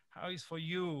how is for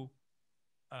you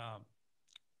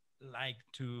like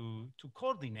to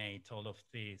coordinate all of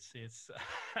this? It's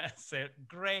it's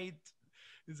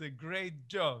a great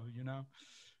job,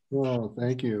 Oh,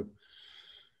 thank you.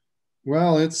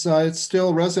 Well, it's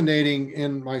still resonating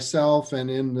in myself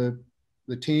and in the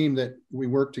team that we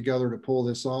work together to pull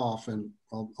this off, and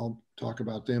I'll talk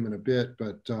about them in a bit.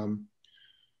 But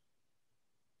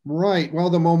right, well,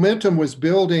 the momentum was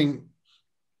building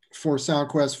for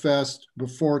SoundQuest Fest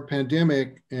before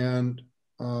pandemic, and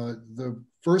the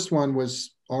first one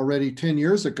was already 10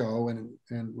 years ago,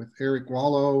 and with Eric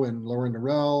Wallow and Lauren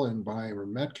Norell and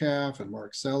Byron Metcalf and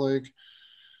Mark Selig,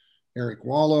 Eric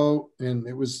Wallow, and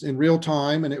it was in real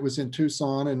time, and it was in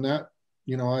Tucson, and that,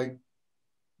 I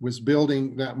was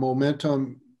building that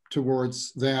momentum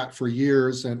towards that for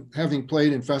years, and having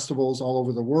played in festivals all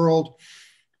over the world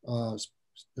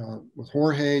with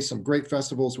Jorge, some great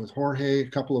festivals with Jorge, a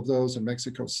couple of those in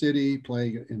Mexico City,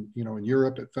 playing in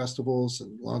Europe at festivals,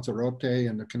 and Lanzarote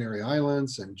and the Canary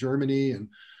Islands and Germany and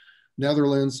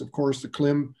Netherlands. Of course, the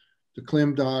Klim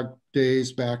Dog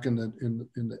days back in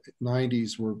the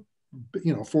 90s were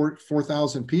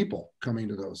 4,000 people coming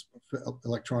to those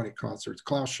electronic concerts.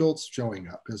 Klaus Schultz showing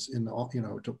up as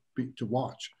to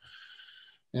watch.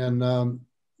 And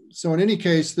so in any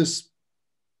case, this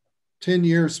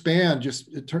 10-year span,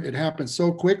 it happened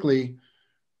so quickly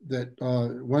that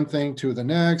one thing to the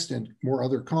next, and more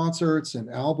other concerts and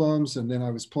albums. And then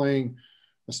I was playing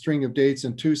a string of dates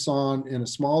in Tucson in a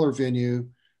smaller venue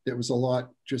that was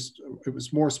it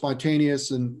was more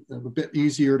spontaneous and a bit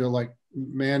easier to like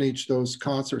manage those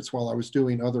concerts while I was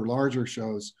doing other larger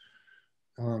shows.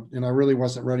 and I really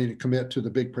wasn't ready to commit to the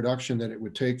big production that it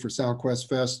would take for SoundQuest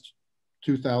Fest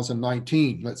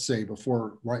 2019, let's say,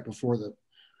 right before the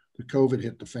COVID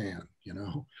hit the fan, you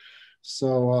know.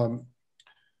 So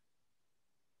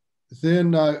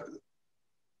then I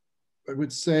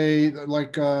would say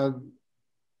like the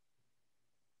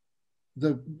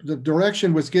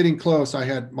direction was getting close. I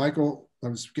had Michael, I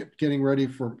was getting ready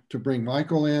to bring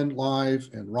Michael in live,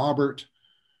 and Robert,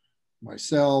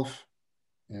 myself,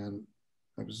 and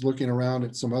I was looking around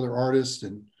at some other artists,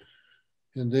 and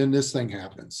then this thing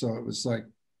happened. So it was like,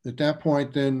 at that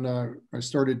point, then I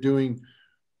started doing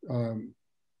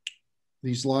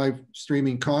these live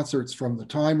streaming concerts from the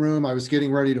Time Room. I was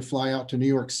getting ready to fly out to New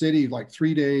York City like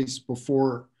 3 days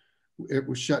before it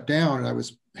was shut down, and I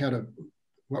had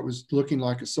what was looking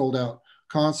like a sold out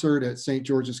concert at St.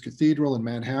 George's Cathedral in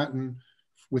Manhattan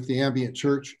with the Ambient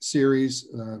Church series,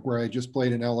 where I just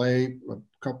played in LA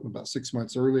about 6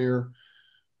 months earlier.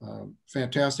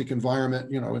 Fantastic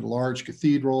environment, you know, in a large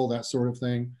cathedral, that sort of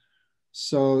thing.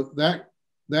 So that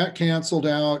canceled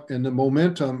out, and the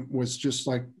momentum was just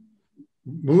like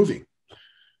moving,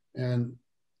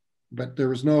 but there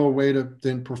was no way to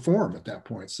then perform at that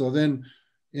point. So then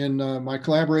in my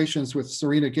collaborations with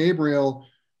Serena Gabriel,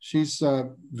 she's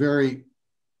very,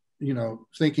 you know,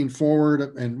 thinking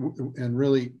forward and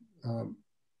really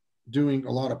doing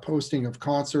a lot of posting of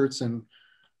concerts and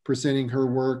presenting her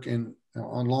work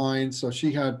online. So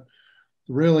she had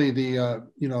really the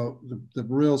you know, the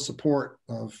real support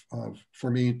for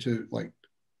me to like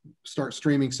start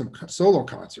streaming some solo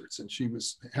concerts, and she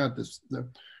had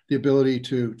the ability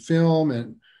to film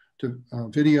and to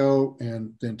video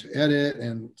and then to edit.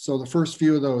 And so the first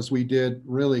few of those we did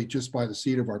really just by the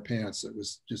seat of our pants. It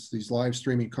was just these live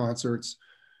streaming concerts,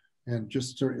 and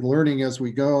just sort of learning as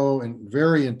we go, and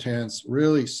very intense,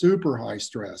 really super high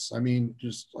stress. I mean,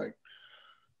 just like,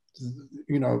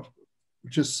 you know,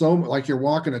 just so like you're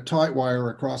walking a tight wire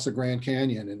across the Grand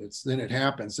Canyon, and then it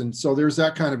happens. And so there's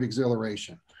that kind of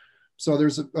exhilaration. So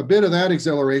there's a bit of that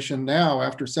exhilaration now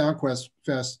after SoundQuest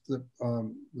Fest, the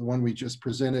one we just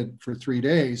presented for 3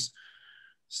 days.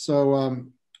 So,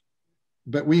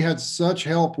 but we had such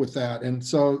help with that. And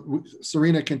so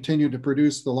Serena continued to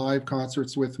produce the live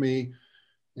concerts with me.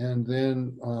 And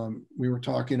then we were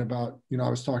talking about, you know,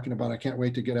 I was talking about, I can't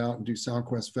wait to get out and do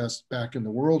SoundQuest Fest back in the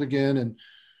world again.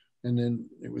 And then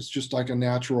it was just like a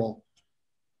natural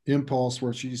impulse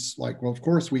where she's like, well, of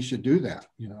course we should do that,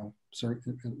 you know. So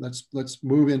let's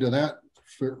move into that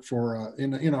for you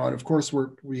know, and of course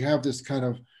we have this kind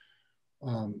of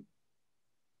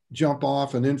jump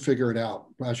off and then figure it out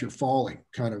as you're falling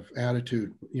kind of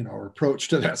attitude, you know, or approach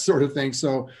to that sort of thing.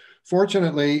 So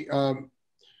fortunately,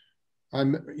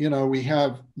 you know, we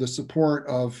have the support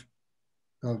of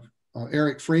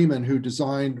Eric Freeman, who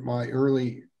designed my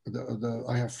early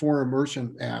I have 4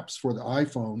 immersion apps for the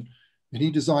iPhone. And he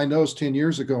designed those 10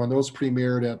 years ago, and those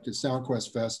premiered at the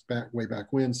SoundQuest Fest way back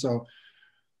when. So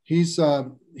he's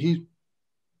deep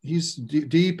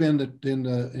in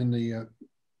the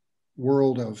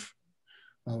world of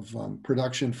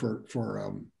production for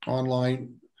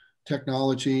online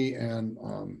technology, and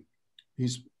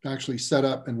he's actually set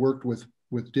up and worked with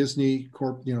Disney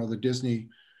Corp. You know, the Disney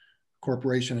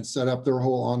Corporation, and set up their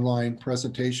whole online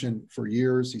presentation for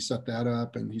years. He set that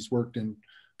up, and he's worked in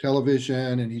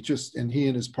television, and he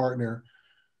and his partner,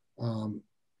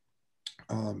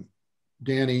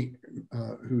 Danny,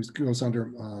 who goes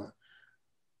under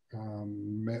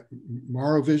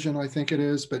Marovision, I think it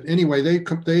is. But anyway,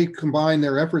 they combined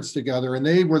their efforts together, and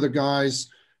they were the guys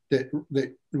that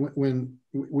when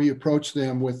we approached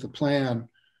them with the plan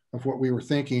of what we were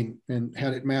thinking and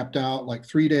had it mapped out, like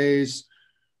 3 days,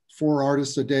 4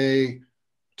 artists a day,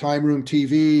 Time Room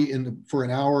TV for an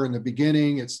hour in the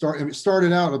beginning. It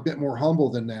started out a bit more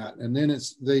humble than that. And then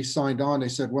they signed on, they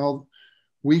said, well,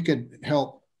 we could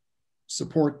help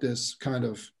support this kind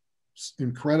of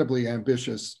incredibly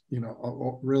ambitious, you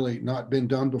know, really not been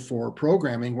done before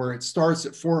programming, where it starts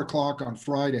at 4 o'clock on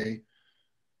Friday.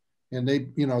 And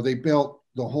they built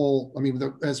the whole, I mean,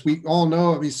 as we all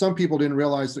know, I mean, some people didn't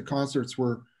realize the concerts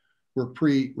were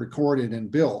pre-recorded and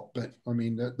built, but I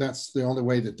mean, that's the only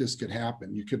way that this could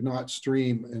happen. You could not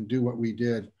stream and do what we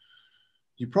did.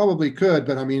 You probably could,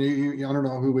 but I mean, I don't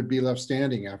know who would be left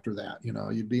standing after that. You know,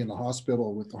 you'd be in the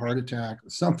hospital with a heart attack or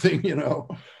something, you know,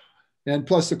 and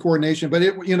plus the coordination. But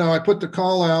you know, I put the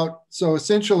call out. So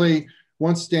essentially,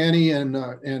 once Danny and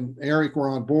Eric were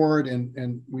on board,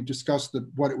 and we discussed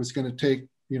what it was going to take,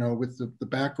 you know, with the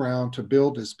background to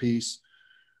build this piece,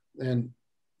 and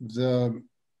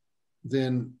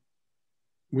then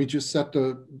we just set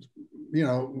the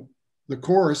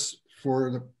course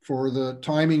for the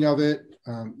timing of it.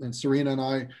 And Serena and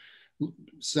I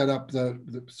set up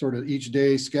the sort of each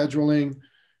day scheduling,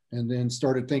 and then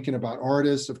started thinking about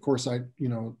artists. Of course, I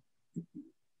know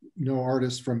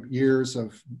artists from years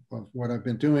of what I've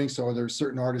been doing. So there's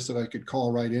certain artists that I could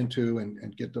call right into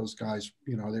and get those guys,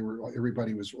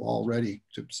 everybody was all ready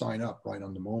to sign up right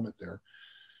on the moment there.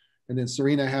 And then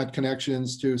Serena had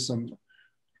connections to some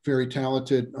very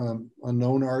talented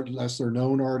lesser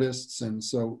known artists. And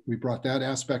so we brought that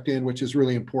aspect in, which is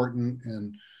really important.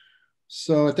 And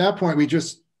so at that point, we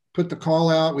just put the call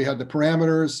out. We had the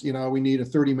parameters, we need a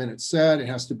 30-minute set. It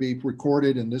has to be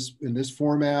recorded in this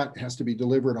format. It has to be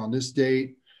delivered on this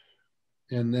date.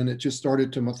 And then it just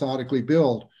started to methodically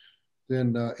build.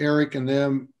 Then Eric and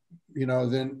them,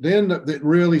 then it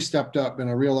really stepped up. And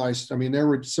I realized, there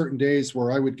were certain days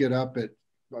where I would get up at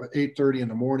 8:30 in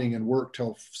the morning and work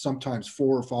till sometimes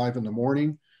 4 or 5 in the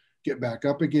morning, get back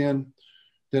up again.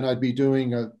 Then I'd be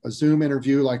doing a Zoom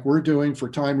interview like we're doing for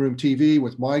Time Room TV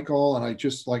with Michael. And I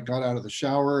just got out of the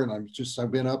shower, and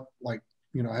I've been up I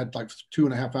had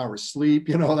 2.5 hours sleep,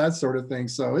 that sort of thing.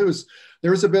 So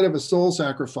there was a bit of a soul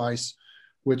sacrifice,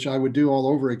 which I would do all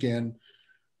over again,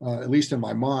 at least in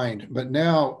my mind. But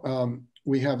now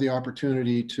we have the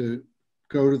opportunity to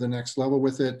go to the next level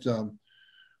with it.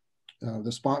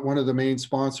 One of the main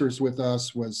sponsors with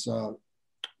us was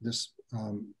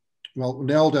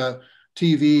Nelda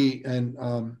TV,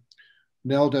 and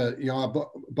Nelda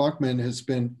Buckman has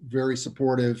been very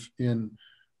supportive in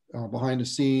behind the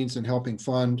scenes and helping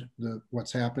fund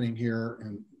what's happening here.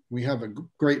 And we have a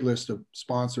great list of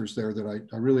sponsors there that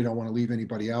I really don't want to leave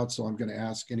anybody out. So I'm going to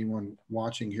ask anyone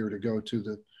watching here to go to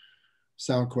the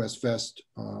SoundQuest Fest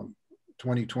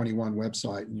 2021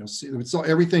 website, and you'll see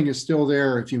everything is still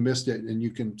there if you missed it, and you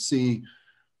can see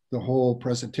the whole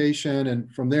presentation.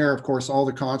 And from there, of course, all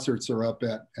the concerts are up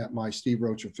at my Steve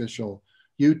Roach official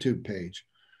YouTube page.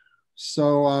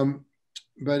 So,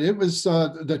 but it was,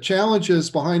 the challenges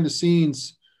behind the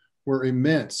scenes were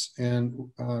immense.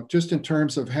 And just in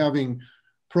terms of having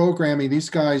programming, these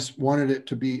guys wanted it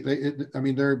to be,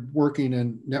 they're working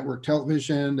in network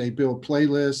television, they build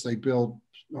playlists, they build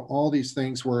all these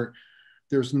things where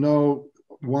there's no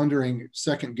wondering,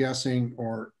 second guessing,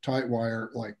 or tight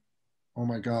wire, like, oh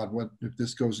my God, what if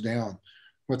this goes down?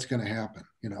 What's going to happen?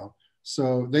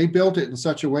 So they built it in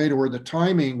such a way to where the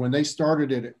timing, when they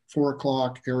started it at 4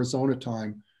 o'clock Arizona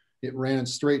time, it ran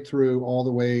straight through all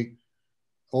the way,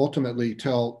 ultimately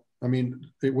till,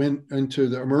 it went into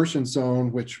the immersion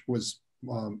zone, which was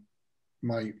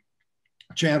my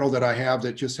channel that I have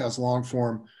that just has long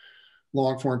form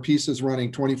pieces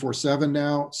running 24/7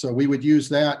 now. So we would use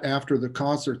that after the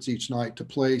concerts each night to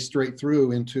play straight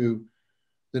through into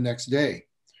the next day.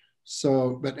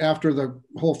 So, but after the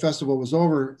whole festival was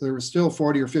over, there was still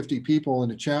 40 or 50 people in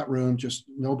the chat room, just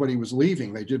nobody was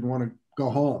leaving. They didn't want to go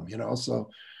home, so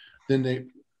then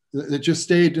it just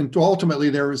stayed. And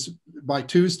ultimately by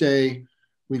Tuesday,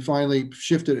 we finally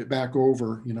shifted it back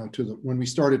over, when we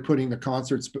started putting the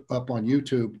concerts up on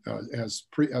YouTube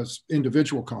as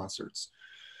individual concerts.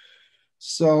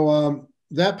 So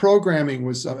that programming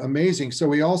was amazing. So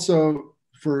we also,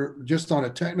 for just on a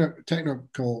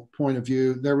technical point of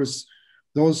view, there was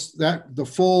the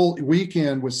full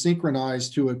weekend was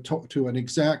synchronized to an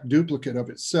exact duplicate of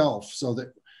itself, so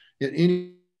that at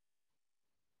any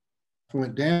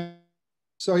went down.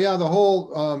 So yeah, the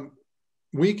whole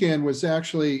weekend was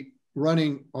actually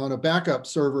running on a backup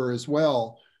server as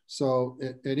well. So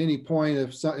at any point,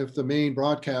 if the main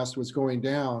broadcast was going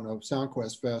down of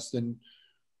SoundQuest Fest,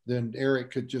 then Eric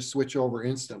could just switch over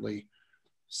instantly.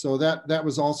 So that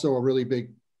was also a really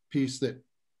big piece that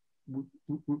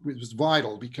was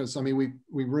vital, because we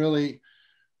really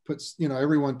put,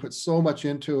 everyone put so much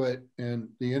into it, and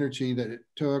the energy that it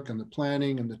took, and the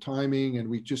planning and the timing, and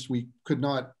we could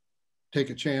not take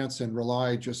a chance and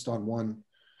rely just on one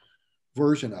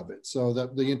version of it. So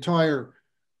that the entire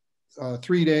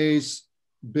 3 days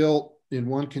built in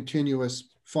one continuous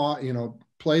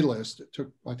playlist. It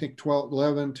took, I think,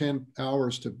 10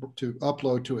 hours to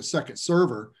upload to a second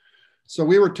server. So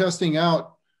we were testing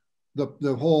out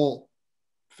the whole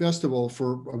festival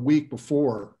for a week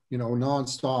before,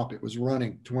 nonstop. It was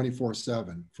running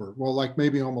 24/7 for, like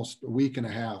maybe almost a week and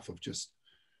a half of just,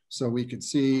 so we could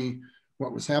see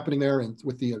what was happening there, and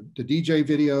with the DJ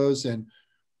videos, and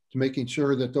making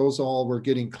sure that those all were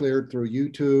getting cleared through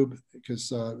YouTube,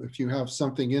 because if you have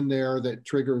something in there that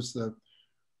triggers the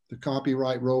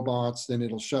copyright robots, then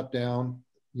it'll shut down,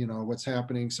 what's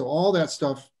happening. So all that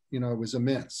stuff, was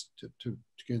immense to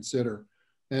consider.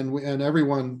 And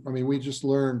everyone, we just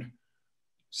learned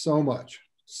so much.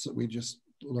 So we just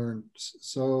learned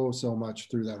so much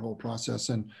through that whole process.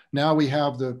 And now we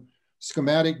have the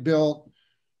schematic built,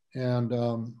 and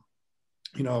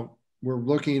you know, we're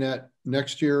looking at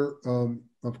next year,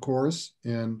 of course,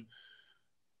 and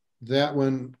that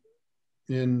one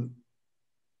in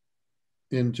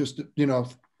just, you know,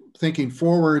 thinking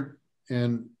forward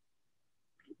and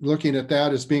looking at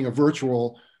that as being a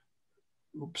virtual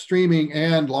streaming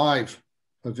and live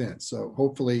event. So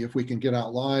hopefully if we can get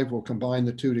out live, we'll combine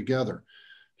the two together,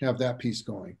 have that piece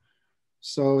going.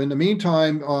 So in the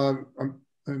meantime, I'm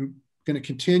going to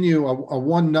continue a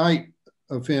one night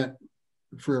event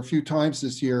for a few times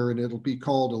this year, and it'll be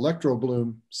called Electro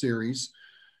Bloom series.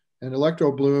 And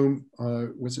Electro Bloom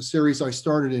was a series I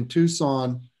started in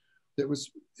Tucson that was,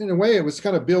 in a way, it was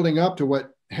kind of building up to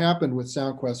what happened with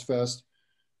SoundQuest Fest.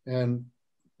 And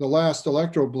the last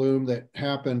Electro Bloom that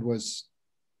happened was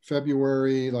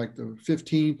February, like the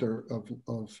 15th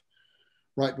of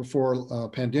right before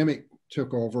pandemic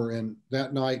took over. And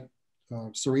that night,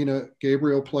 Serena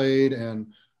Gabriel played, and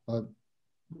a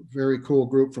very cool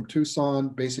group from Tucson,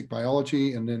 Basic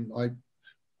Biology. And then I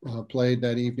played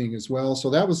that evening as well. So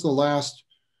that was the last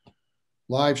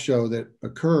live show that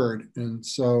occurred. And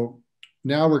so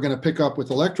now we're going to pick up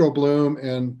with Electro Bloom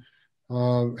and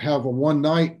have a one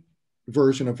night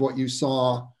version of what you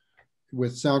saw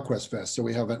with SoundQuest Fest. So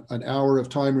we have an hour of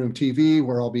Time Room TV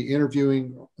where I'll be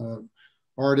interviewing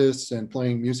artists and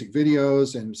playing music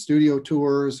videos and studio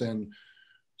tours and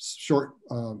short,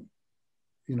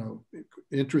 you know,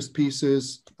 interest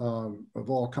pieces of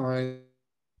all kinds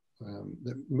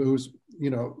that moves, you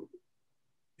know,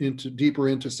 deeper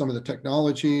into some of the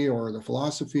technology or the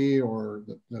philosophy or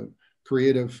the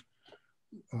creative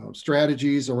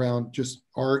strategies around just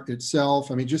art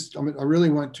itself. I mean, I really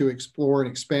want to explore and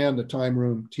expand the Time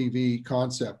Room TV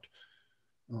concept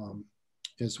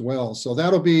as well. So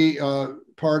that'll be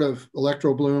part of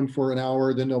Electro Bloom for an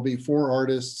hour. Then there'll be 4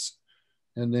 artists,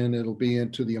 and then it'll be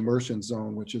into the immersion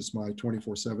zone, which is my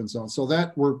 24/7 zone. So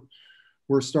that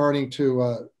we're starting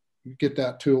to get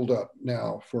that tooled up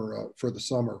now for the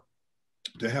summer,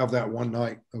 to have that one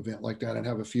night event like that and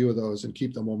have a few of those and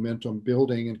keep the momentum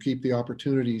building and keep the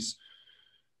opportunities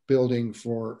building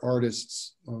for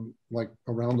artists like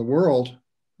around the world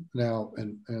now,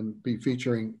 and be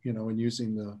featuring, you know, and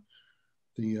using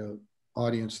the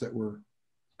audience that we're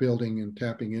building and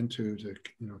tapping into to,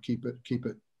 you know, keep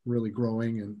it really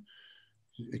growing and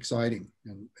exciting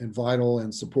and vital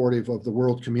and supportive of the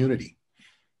world community.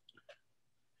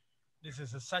 This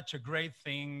is such a great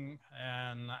thing,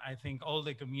 and I think all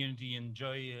the community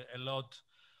enjoy a lot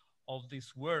of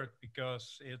this work,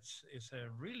 because it's a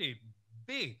really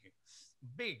big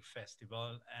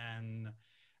festival, and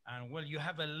well, you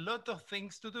have a lot of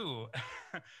things to do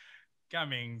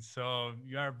coming, so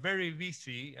you are very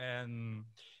busy, and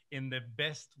in the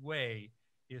best way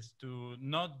is to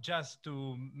not just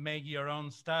to make your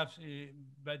own stuff,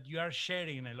 but you are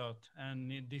sharing a lot,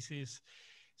 and this is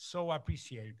so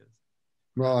appreciated.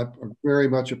 Well, I very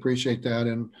much appreciate that.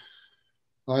 And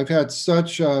I've had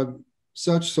such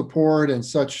support and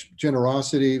such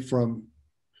generosity from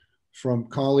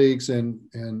colleagues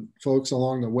and folks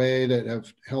along the way that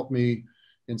have helped me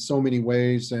in so many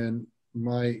ways. And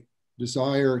my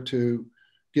desire to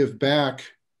give back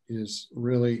is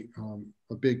really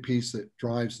a big piece that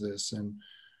drives this. And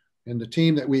the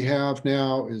team that we have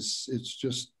now it's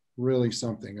just really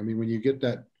something. I mean, when you get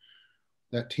that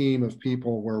team of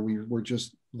people where we're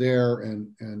just there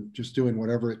and just doing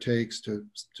whatever it takes to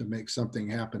make something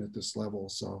happen at this level.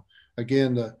 So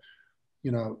again,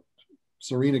 you know,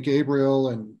 Serena Gabriel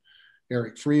and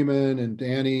Eric Freeman and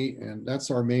Danny, and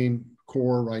that's our main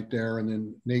core right there. And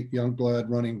then Nate Youngblood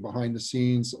running behind the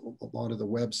scenes, a lot of the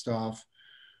web stuff.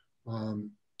 And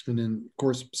then of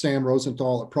course, Sam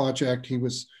Rosenthal at Project, he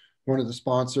was one of the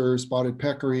sponsors. Spotted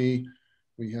Peccary.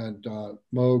 We had the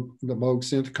Moog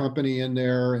Synth Company in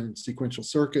there, and Sequential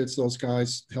Circuits. Those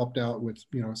guys helped out with,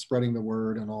 you know, spreading the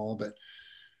word and all. But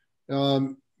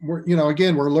we're, you know,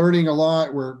 again, we're learning a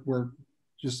lot. We're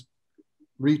just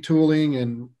retooling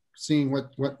and seeing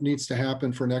what needs to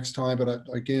happen for next time. But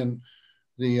again,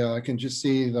 I can just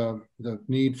see the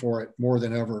need for it more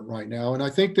than ever right now. And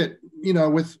I think that, you know,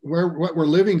 with what we're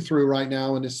living through right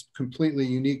now in this completely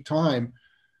unique time,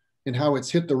 and how it's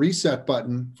hit the reset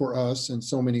button for us in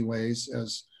so many ways,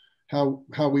 as how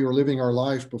we were living our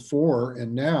life before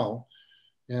and now.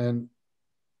 And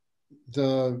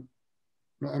I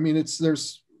mean,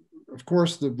 there's, of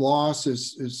course, the loss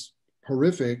is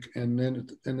horrific. And then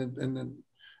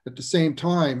at the same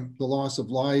time, the loss of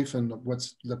life and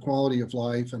what's the quality of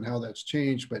life and how that's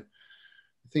changed. But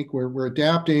I think we're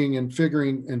adapting and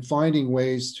figuring and finding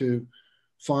ways to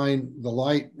find the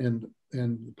light and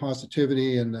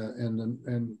positivity and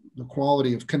the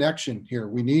quality of connection here.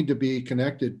 We need to be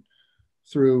connected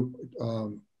through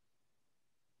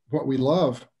what we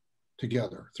love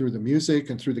together, through the music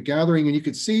and through the gathering. And you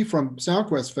could see from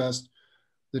SoundQuest Fest,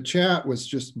 the chat was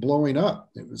just blowing up.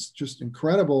 It was just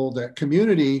incredible, that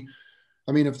community.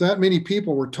 I mean, if that many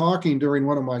people were talking during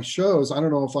one of my shows, I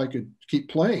don't know if I could keep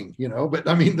playing, you know, but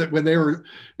I mean, that when they were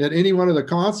at any one of the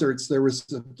concerts, there was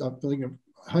I think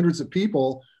hundreds of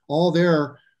people all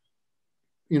there,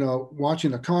 you know,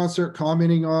 watching the concert,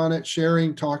 commenting on it,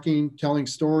 sharing, talking, telling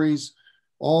stories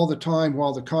all the time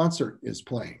while the concert is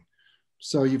playing.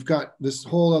 So you've got this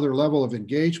whole other level of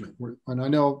engagement. And I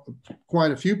know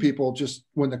quite a few people, just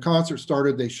when the concert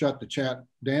started, they shut the chat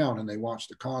down and they watched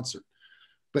the concert.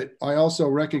 But I also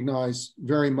recognize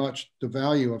very much the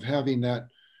value of having that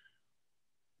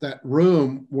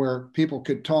room where people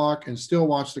could talk and still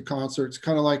watch the concerts.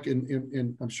 Kind of like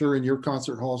in I'm sure in your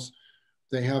concert halls,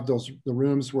 they have the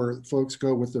rooms where folks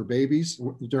go with their babies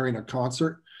during a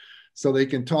concert, so they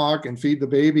can talk and feed the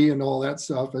baby and all that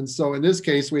stuff. And so in this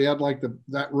case, we had like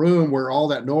that room where all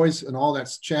that noise and all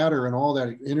that chatter and all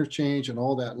that interchange and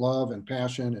all that love and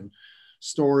passion and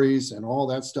stories and all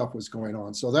that stuff was going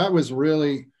on. So that was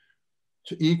really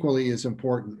equally as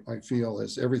important, I feel,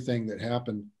 as everything that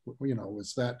happened, you know,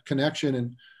 was that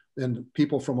connection and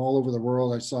people from all over the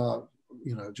world. I saw,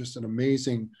 you know, just an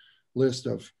amazing list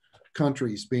of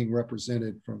countries being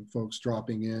represented from folks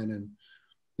dropping in. And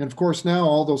of course, now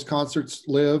all those concerts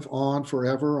live on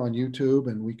forever on YouTube,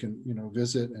 and we can, you know,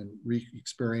 visit and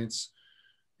re-experience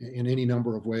in any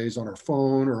number of ways on our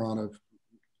phone or on a,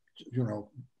 you know,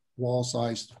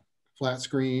 wall-sized flat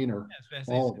screen or yes,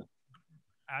 all of it.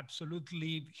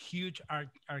 Absolutely huge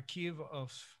archive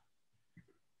of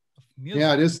music.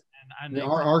 Yeah, it is and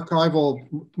our archival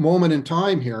moment in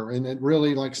time here, and it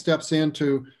really like steps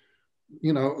into,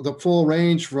 you know, the full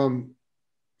range from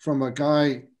a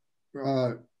guy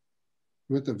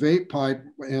with a vape pipe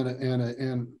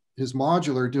and his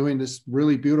modular doing this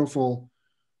really beautiful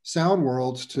sound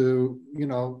worlds to, you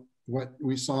know, what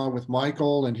we saw with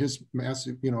Michael and his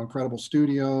massive, you know, incredible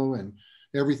studio and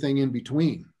everything in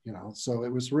between, you know. So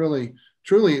it was really,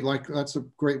 truly, like, that's a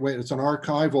great way. It's an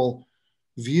archival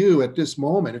view at this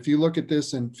moment. If you look at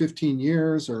this in 15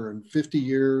 years or in 50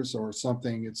 years or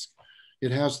something,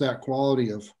 it has that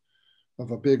quality of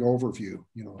a big overview,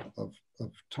 you know,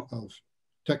 of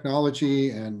technology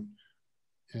and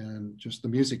just the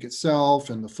music itself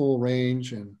and the full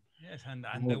range. And yes, and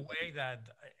the way that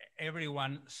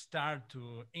everyone start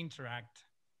to interact,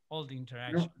 all the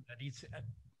interaction, that is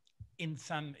in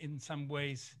some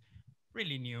ways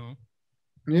really new.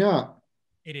 Yeah,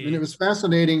 it is. And it was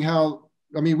fascinating how,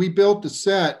 I mean, we built the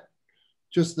set,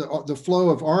 just the flow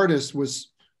of artists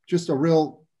was just a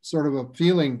real sort of a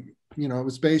feeling, you know, it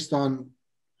was based on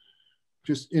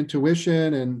just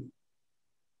intuition and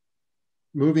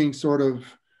moving sort of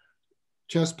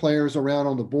chess players around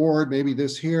on the board, maybe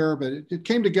this here, but it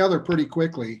came together pretty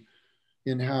quickly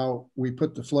in how we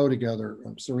put the flow together,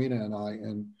 Serena and I.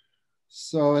 And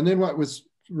so, and then what was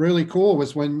really cool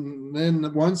was when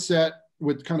then one set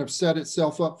would kind of set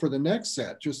itself up for the next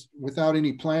set, just without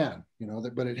any plan, you know,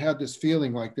 but it had this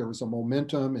feeling like there was a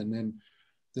momentum and then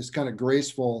this kind of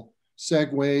graceful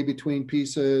segue between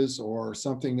pieces or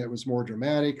something that was more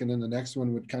dramatic. And then the next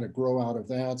one would kind of grow out of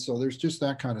that. So there's just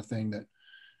that kind of thing that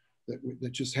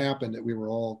just happened, that we were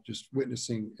all just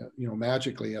witnessing, you know,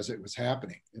 magically as it was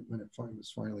happening when it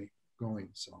was finally going.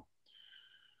 So,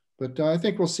 but I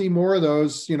think we'll see more of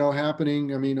those, you know,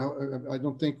 happening. I mean, I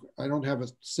don't have a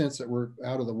sense that we're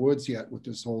out of the woods yet with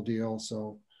this whole deal.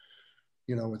 So,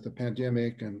 you know, with the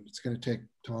pandemic, and it's going to take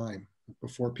time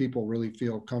before people really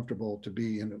feel comfortable to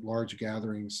be in large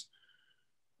gatherings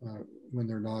when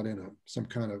they're not in some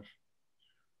kind of,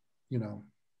 you know.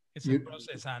 It's a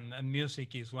process, and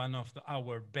music is one of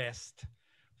our best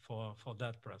for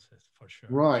that process, for sure.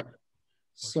 Right.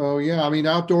 So yeah, I mean,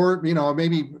 outdoor, you know,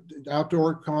 maybe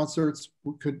outdoor concerts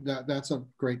that's a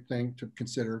great thing to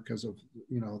consider because of,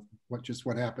 you know,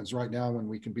 what happens right now when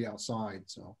we can be outside.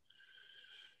 So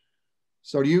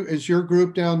is your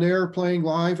group down there playing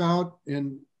live out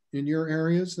in your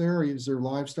areas there? Is there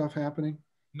live stuff happening?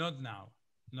 Not now.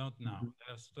 There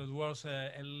was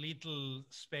a little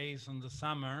space in the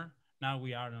summer. Now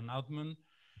we are on Outman,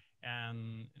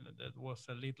 and there was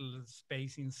a little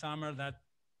space in summer that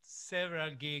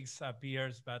several gigs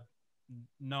appears, but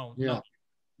not yet.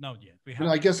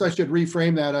 I guess I should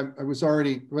reframe that. I was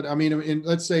already, but I mean,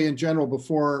 let's say in general,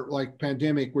 before like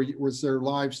pandemic, was there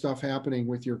live stuff happening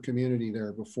with your community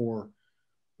there before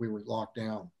we were locked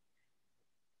down?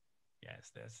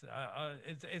 Yes,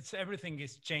 it's everything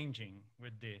is changing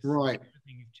with this. Right,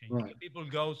 Everything is changing. right, People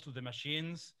go to the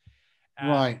machines, and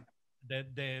right.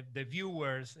 the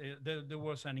viewers. There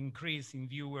was an increase in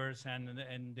viewers, and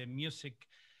the music,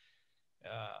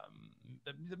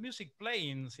 the music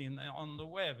playings in on the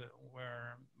web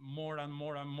were more and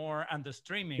more and more, and the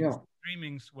Yeah,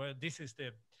 streamings were. This is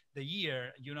the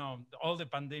year. You know, all the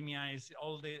pandemia is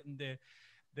all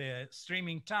the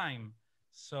streaming time.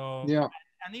 So, yeah.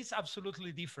 and it's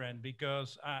absolutely different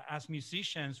because as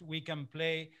musicians, we can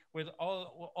play with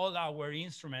all our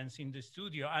instruments in the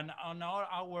studio and on all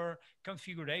our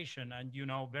configuration. And you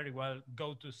know very well,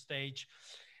 go to stage.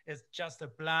 It's just a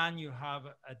plan. You have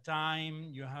a time.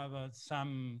 You have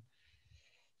some.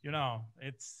 You know,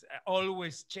 it's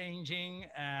always changing,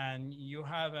 and you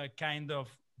have a kind of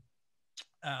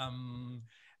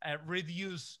a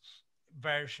reduced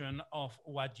version of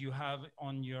what you have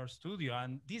on your studio.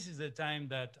 And this is the time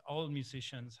that all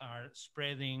musicians are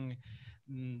spreading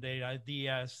their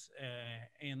ideas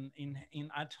in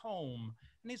at home.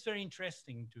 And it's very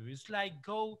interesting too. It's like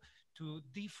go to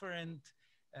different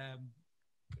um,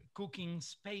 cooking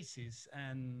spaces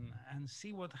and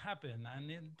see what happened. And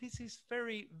this is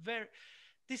very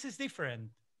this is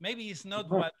different. Maybe it's not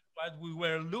Right. what we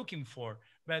were looking for,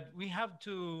 but we have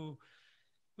to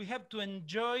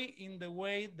enjoy in the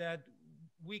way that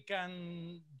we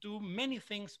can do many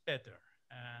things better.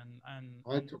 And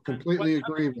what Completely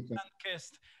agree happened in with that.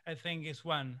 Suncast, I think, is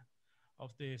one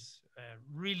of these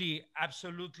really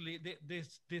absolutely.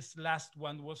 This last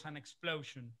one was an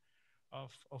explosion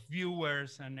of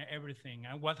viewers and everything,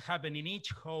 and what happened in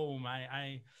each home.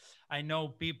 I know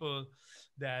people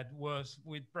that was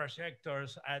with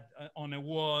projectors on a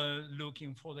wall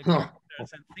looking for the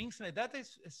characters and things like that.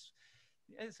 Is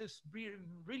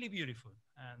really beautiful.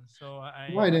 And so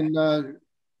Right, and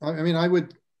I mean,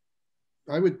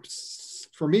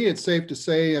 for me, it's safe to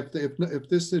say if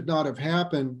this did not have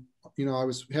happened, you know, I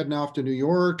was heading off to New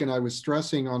York, and I was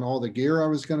stressing on all the gear I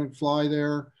was going to fly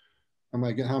there. How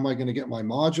am I going to get my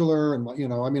modular? And you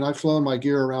know, I mean, I've flown my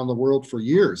gear around the world for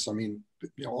years. I mean,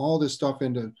 you know, all this stuff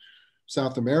into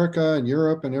South America and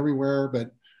Europe and everywhere.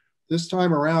 But this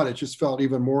time around, it just felt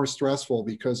even more stressful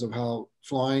because of how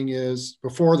flying is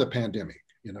before the pandemic.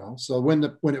 You know, so when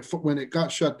it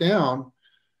got shut down,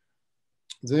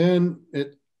 then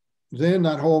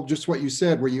that whole, just what you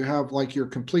said, where you have like your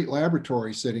complete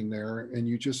laboratory sitting there, and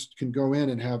you just can go in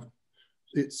and have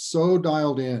it so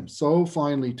dialed in, so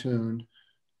finely tuned.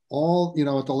 All, you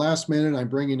know, at the last minute, I'm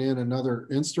bringing in another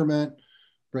instrument,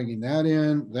 bringing that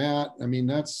in. I mean,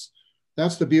 that's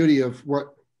the beauty of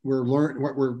what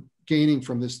what we're gaining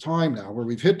from this time now, where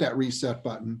we've hit that reset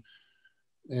button.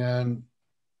 And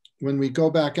when we go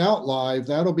back out live,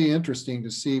 that'll be interesting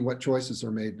to see what choices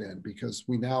are made then, because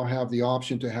we now have the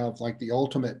option to have like the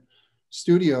ultimate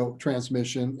studio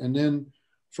transmission. And then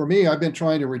for me, I've been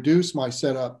trying to reduce my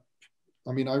setup.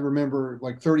 I mean, I remember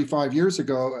like 35 years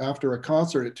ago, after a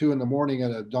concert at 2 a.m.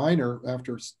 at a diner,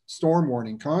 after storm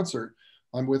warning concert,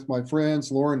 I'm with my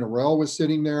friends. Lauren Norell was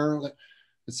sitting there.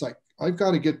 It's like, I've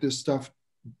got to get this stuff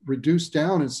reduced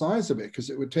down in size of it, because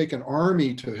it would take an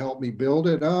army to help me build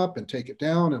it up and take it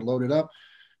down and load it up.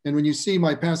 And when you see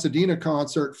my Pasadena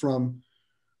concert from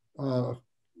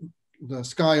the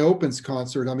Sky Opens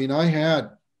concert, I mean, I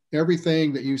had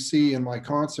everything that you see in my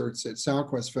concerts at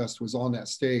SoundQuest Fest was on that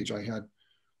stage. I had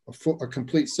a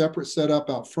complete separate setup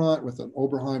out front with an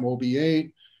Oberheim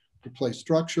OB8 to play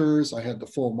structures. I had the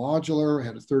full modular. I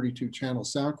had a 32 channel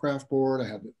Soundcraft board. I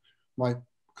had my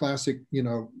classic, you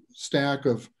know, stack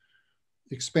of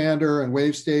expander and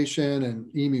wave station and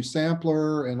EMU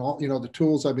sampler and all, you know, the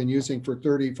tools I've been using for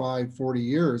 35, 40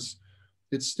 years.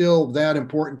 It's still that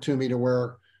important to me to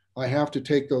where I have to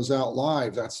take those out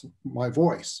live. That's my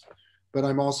voice. But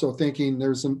I'm also thinking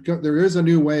there is a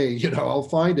new way, you know, I'll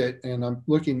find it. And I'm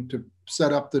looking to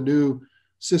set up the new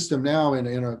system now in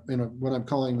a what I'm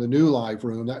calling the new live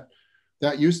room.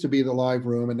 That used to be the live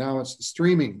room, and now it's the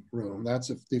streaming room.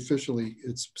 That's officially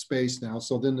its space now.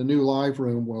 So then the new live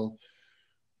room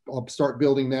I'll start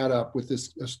building that up with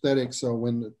this aesthetic. So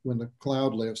when the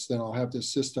cloud lifts, then I'll have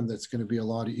this system that's going to be a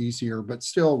lot easier, but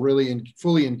still really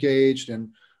fully engaged and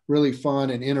really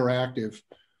fun and interactive.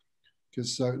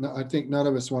 Because I think none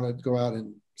of us want to go out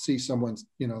and see someone,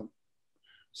 you know,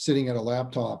 sitting at a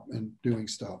laptop and doing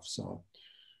stuff. So,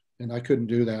 and I couldn't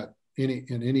do that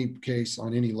in any case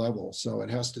on any level. So it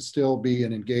has to still be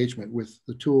an engagement with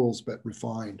the tools, but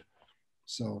refined.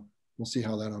 So we'll see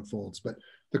how that unfolds. But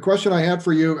the question I had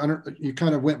for you, you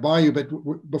kind of went by you, but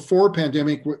before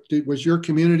pandemic, was your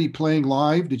community playing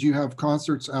live? Did you have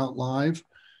concerts out live?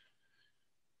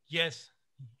 yes,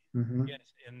 Hmm. Yes,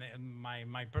 in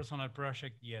my personal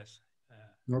project, yes.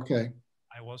 Okay.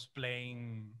 I was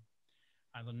playing,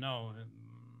 I don't know,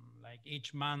 like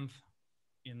each month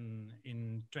in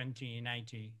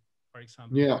 2090, for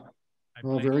example. Yeah. I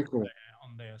Oh, played very cool.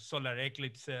 on the solar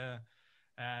eclipse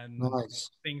and Nice.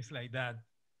 things like that.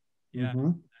 Yeah, Hmm.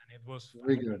 and it was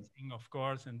Very good. amazing, of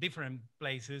course, in different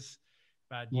places.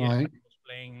 But yes, I Right. was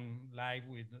playing live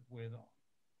with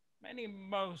many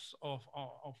most of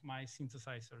my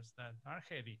synthesizers that are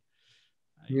heavy.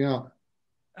 Yeah.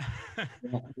 I,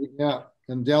 Yeah. Yeah.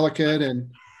 And delicate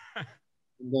and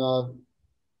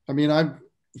I mean,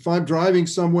 if I'm driving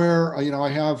somewhere, I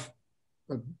have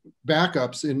uh,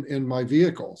 backups in my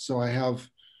vehicle. So I have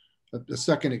a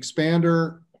second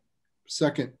expander,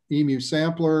 second EMU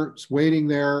sampler. It's waiting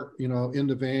there, in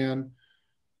the van.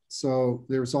 So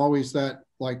there's always that,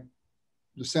 like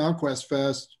the SoundQuest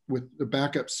Fest with the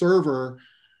backup server.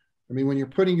 I mean, when you're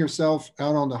putting yourself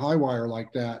out on the high wire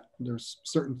like that, there's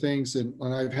certain things, and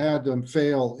I've had them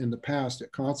fail in the past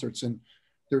at concerts, and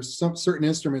there's some certain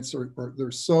instruments, or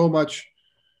there's so much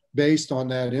based on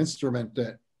that instrument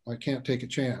that I can't take a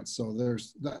chance. So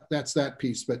that's that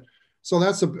piece. But so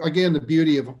that's again the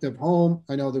beauty of home.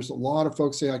 I know there's a lot of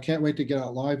folks say I can't wait to get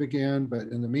out live again, but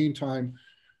in the meantime,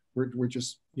 we're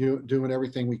just doing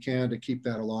everything we can to keep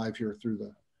that alive here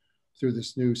through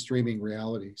this new streaming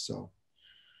reality. So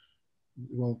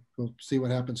we'll see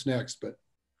what happens next. But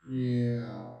yeah.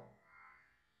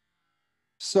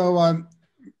 So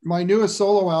my newest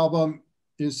solo album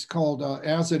is called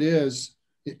As It Is.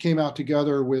 It came out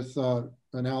together with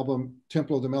an album,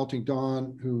 Temple of the Melting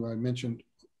Dawn, who I mentioned,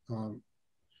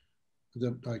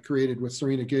 that I created with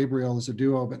Serena Gabriel as a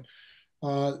duo.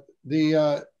 But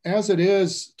the As It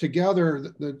Is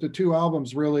together, the two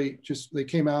albums really they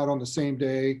came out on the same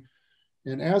day.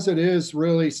 And As It Is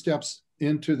really steps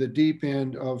into the deep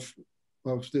end of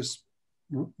this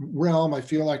realm. I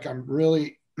feel like I'm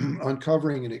really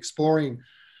uncovering and exploring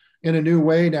in a new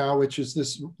way now, which is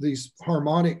these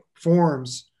harmonic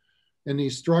forms and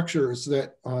these structures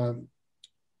that are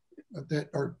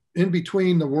in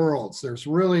between the worlds. There's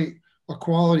really a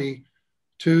quality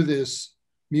to this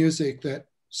music that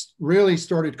really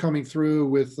started coming through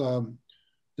with the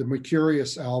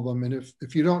Mercurius album. And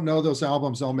if you don't know those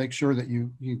albums, I'll make sure that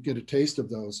you get a taste of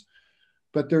those.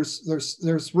 But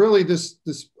there's really this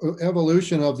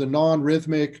evolution of the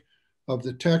non-rhythmic, of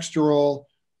the textural,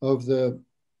 of the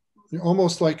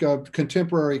almost like a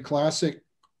contemporary classic,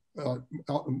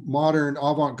 modern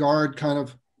avant-garde kind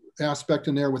of aspect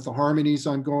in there with the harmonies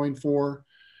I'm going for.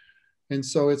 And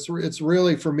so it's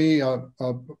really for me a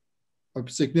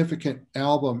significant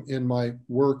album in my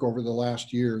work over the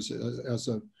last years as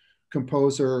a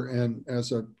composer and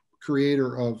as a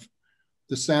creator of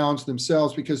the sounds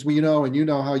themselves, because we know, and you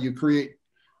know how you create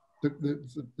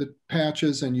the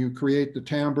patches and you create the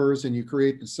timbres and you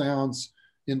create the sounds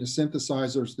in the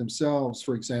synthesizers themselves,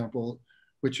 for example,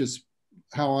 which is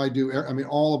how I do. I mean,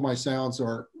 all of my sounds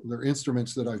they're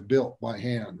instruments that I've built by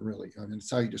hand, really. I mean, it's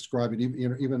how you describe it.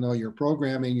 Even though you're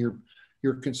programming,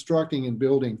 you're constructing and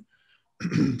building,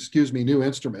 excuse me, new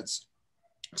instruments.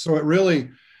 So it really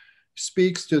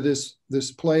speaks to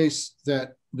this place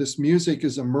that this music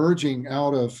is emerging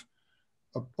out of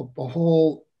a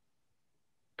whole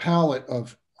palette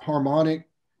of harmonic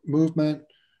movement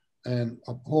and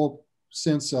a whole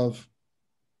sense of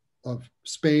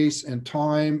space and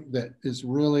time that is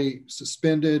really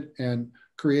suspended and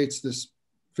creates this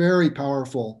very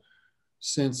powerful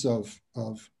sense of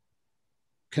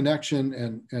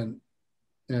connection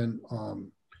and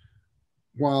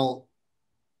while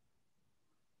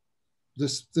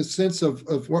this sense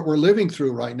of what we're living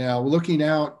through right now, looking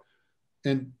out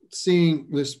and seeing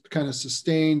this kind of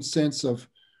sustained sense of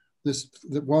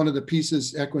one of the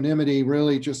pieces, equanimity,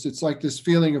 really just, it's like this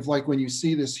feeling of like when you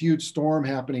see this huge storm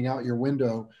happening out your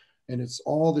window and it's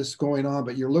all this going on,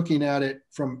 but you're looking at it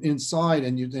from inside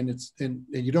and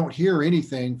you don't hear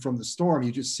anything from the storm.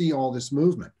 You just see all this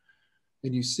movement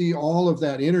and you see all of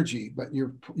that energy, but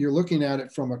you're looking at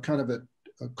it from a kind of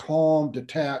a calm,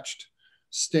 detached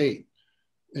state,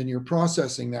 and you're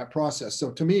processing that process. So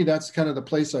to me, that's kind of the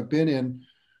place I've been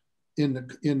in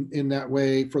that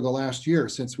way for the last year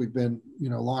since we've been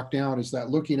locked down, is that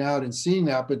looking out and seeing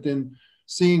that, but then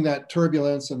seeing that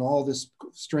turbulence and all this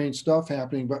strange stuff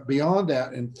happening. But beyond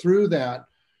that and through that,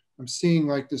 I'm seeing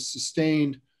like this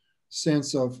sustained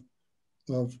sense of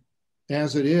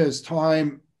as it is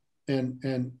time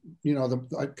and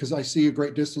because I see a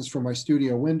great distance from my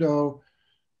studio window,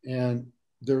 and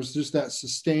there's just that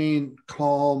sustained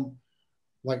calm,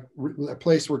 like a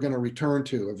place we're going to return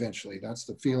to eventually. That's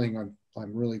the feeling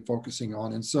I'm really focusing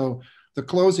on. And so the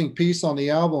closing piece on the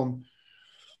album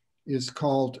is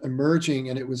called Emerging,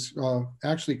 and it was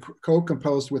actually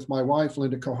co-composed with my wife,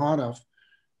 Linda Kohanoff,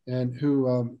 and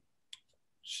who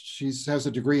she has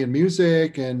a degree in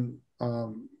music and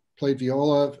played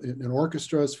viola in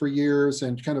orchestras for years,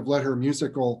 and kind of let her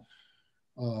musical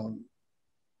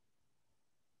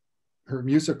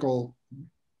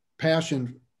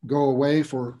passion go away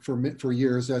for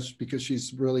years. That's because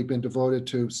she's really been devoted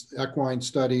to equine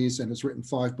studies and has written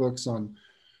 5 books on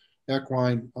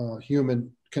equine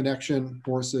human connection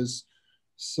horses.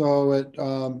 So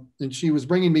and she was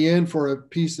bringing me in for a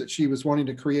piece that she was wanting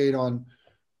to create on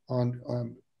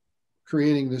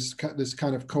creating this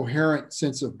kind of coherent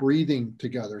sense of breathing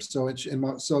together. So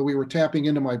so we were tapping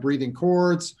into my breathing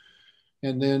chords,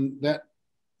 and then that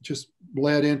just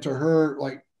led into her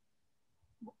like,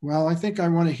 well, I think I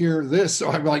want to hear this.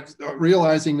 So I'm like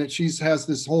realizing that she has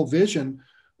this whole vision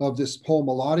of this whole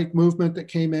melodic movement that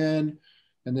came in,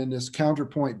 and then this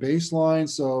counterpoint bass line.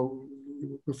 So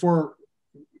before,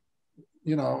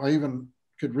 I even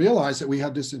could realize that we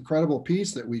had this incredible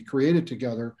piece that we created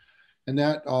together. And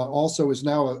that also is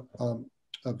now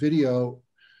a video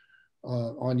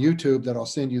on YouTube that I'll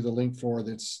send you the link for,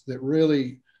 that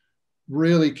really,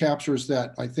 really captures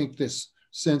that, I think, this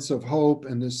sense of hope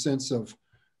and this sense of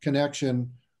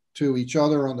connection to each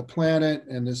other on the planet,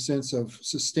 and this sense of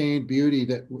sustained beauty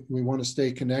that we want to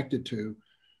stay connected to.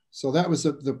 So that was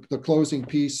the closing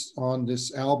piece on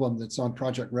this album that's on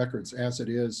Project Records, As It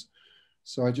Is.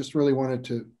 So I just really wanted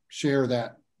to share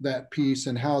that piece,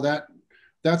 and how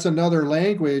that's another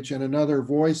language and another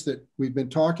voice that we've been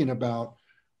talking about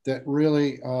that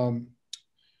really,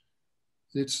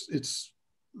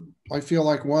 I feel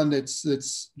like one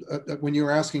that's when you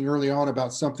were asking early on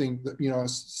about something that,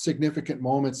 significant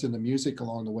moments in the music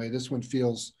along the way, this one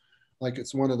feels like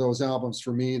it's one of those albums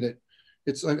for me that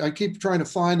I keep trying to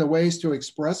find the ways to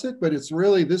express it, but it's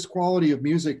really this quality of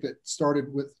music that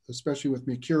started with, especially with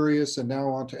Me Curious, and now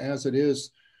on to As It Is.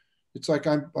 It's like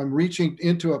I'm reaching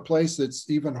into a place that's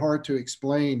even hard to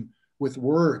explain with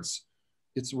words.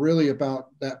 It's really about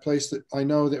that place that I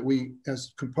know that we,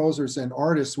 as composers and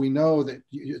artists, we know that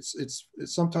it's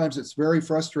sometimes it's very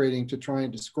frustrating to try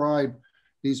and describe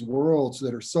these worlds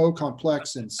that are so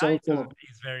complex and so full of.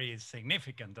 It's very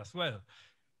significant as well.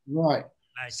 Right.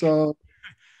 Like...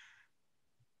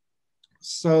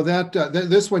 So that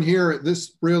this one here,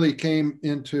 this really came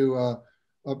into a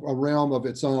realm of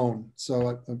its own.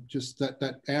 So just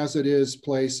that As It Is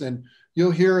place, and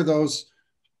you'll hear those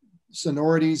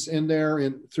sonorities in there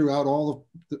and throughout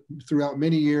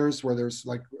many years, where there's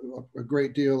like a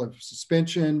great deal of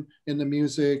suspension in the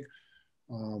music,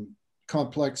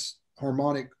 complex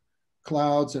harmonic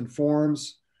clouds and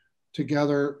forms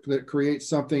together that create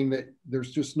something that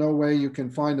there's just no way you can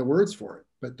find the words for it.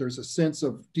 But there's a sense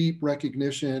of deep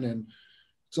recognition, and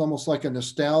it's almost like a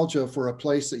nostalgia for a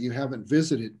place that you haven't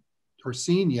visited or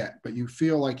seen yet, but you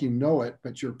feel like you know it,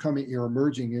 but you're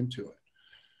emerging into it.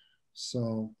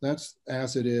 So that's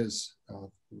As It Is,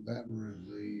 that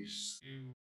release.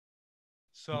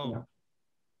 So,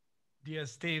 dear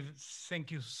Steve,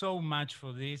 thank you so much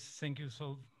for this. Thank you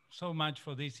so much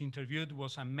for this interview. It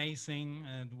was amazing.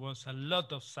 It was a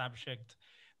lot of subject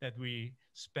that we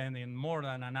spent in more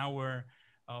than an hour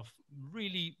of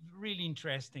really, really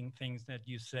interesting things that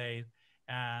you said.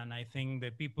 And I think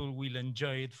that people will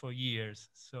enjoy it for years.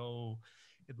 So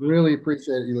really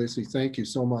appreciate it, Ulysses. Thank you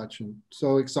so much. And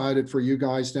so excited for you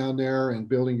guys down there and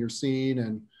building your scene.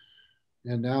 And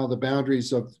now the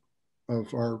boundaries of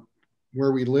our,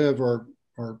 where we live are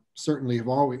certainly have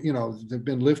always, they've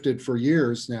been lifted for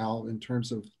years now in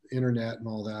terms of internet and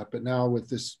all that. But now with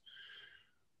this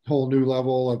whole new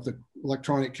level of the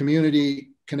electronic community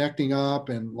connecting up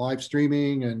and live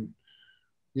streaming, and,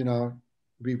 it'd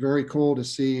be very cool to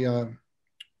see, to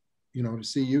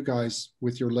see you guys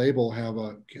with your label have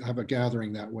a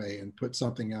gathering that way and put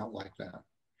something out like that.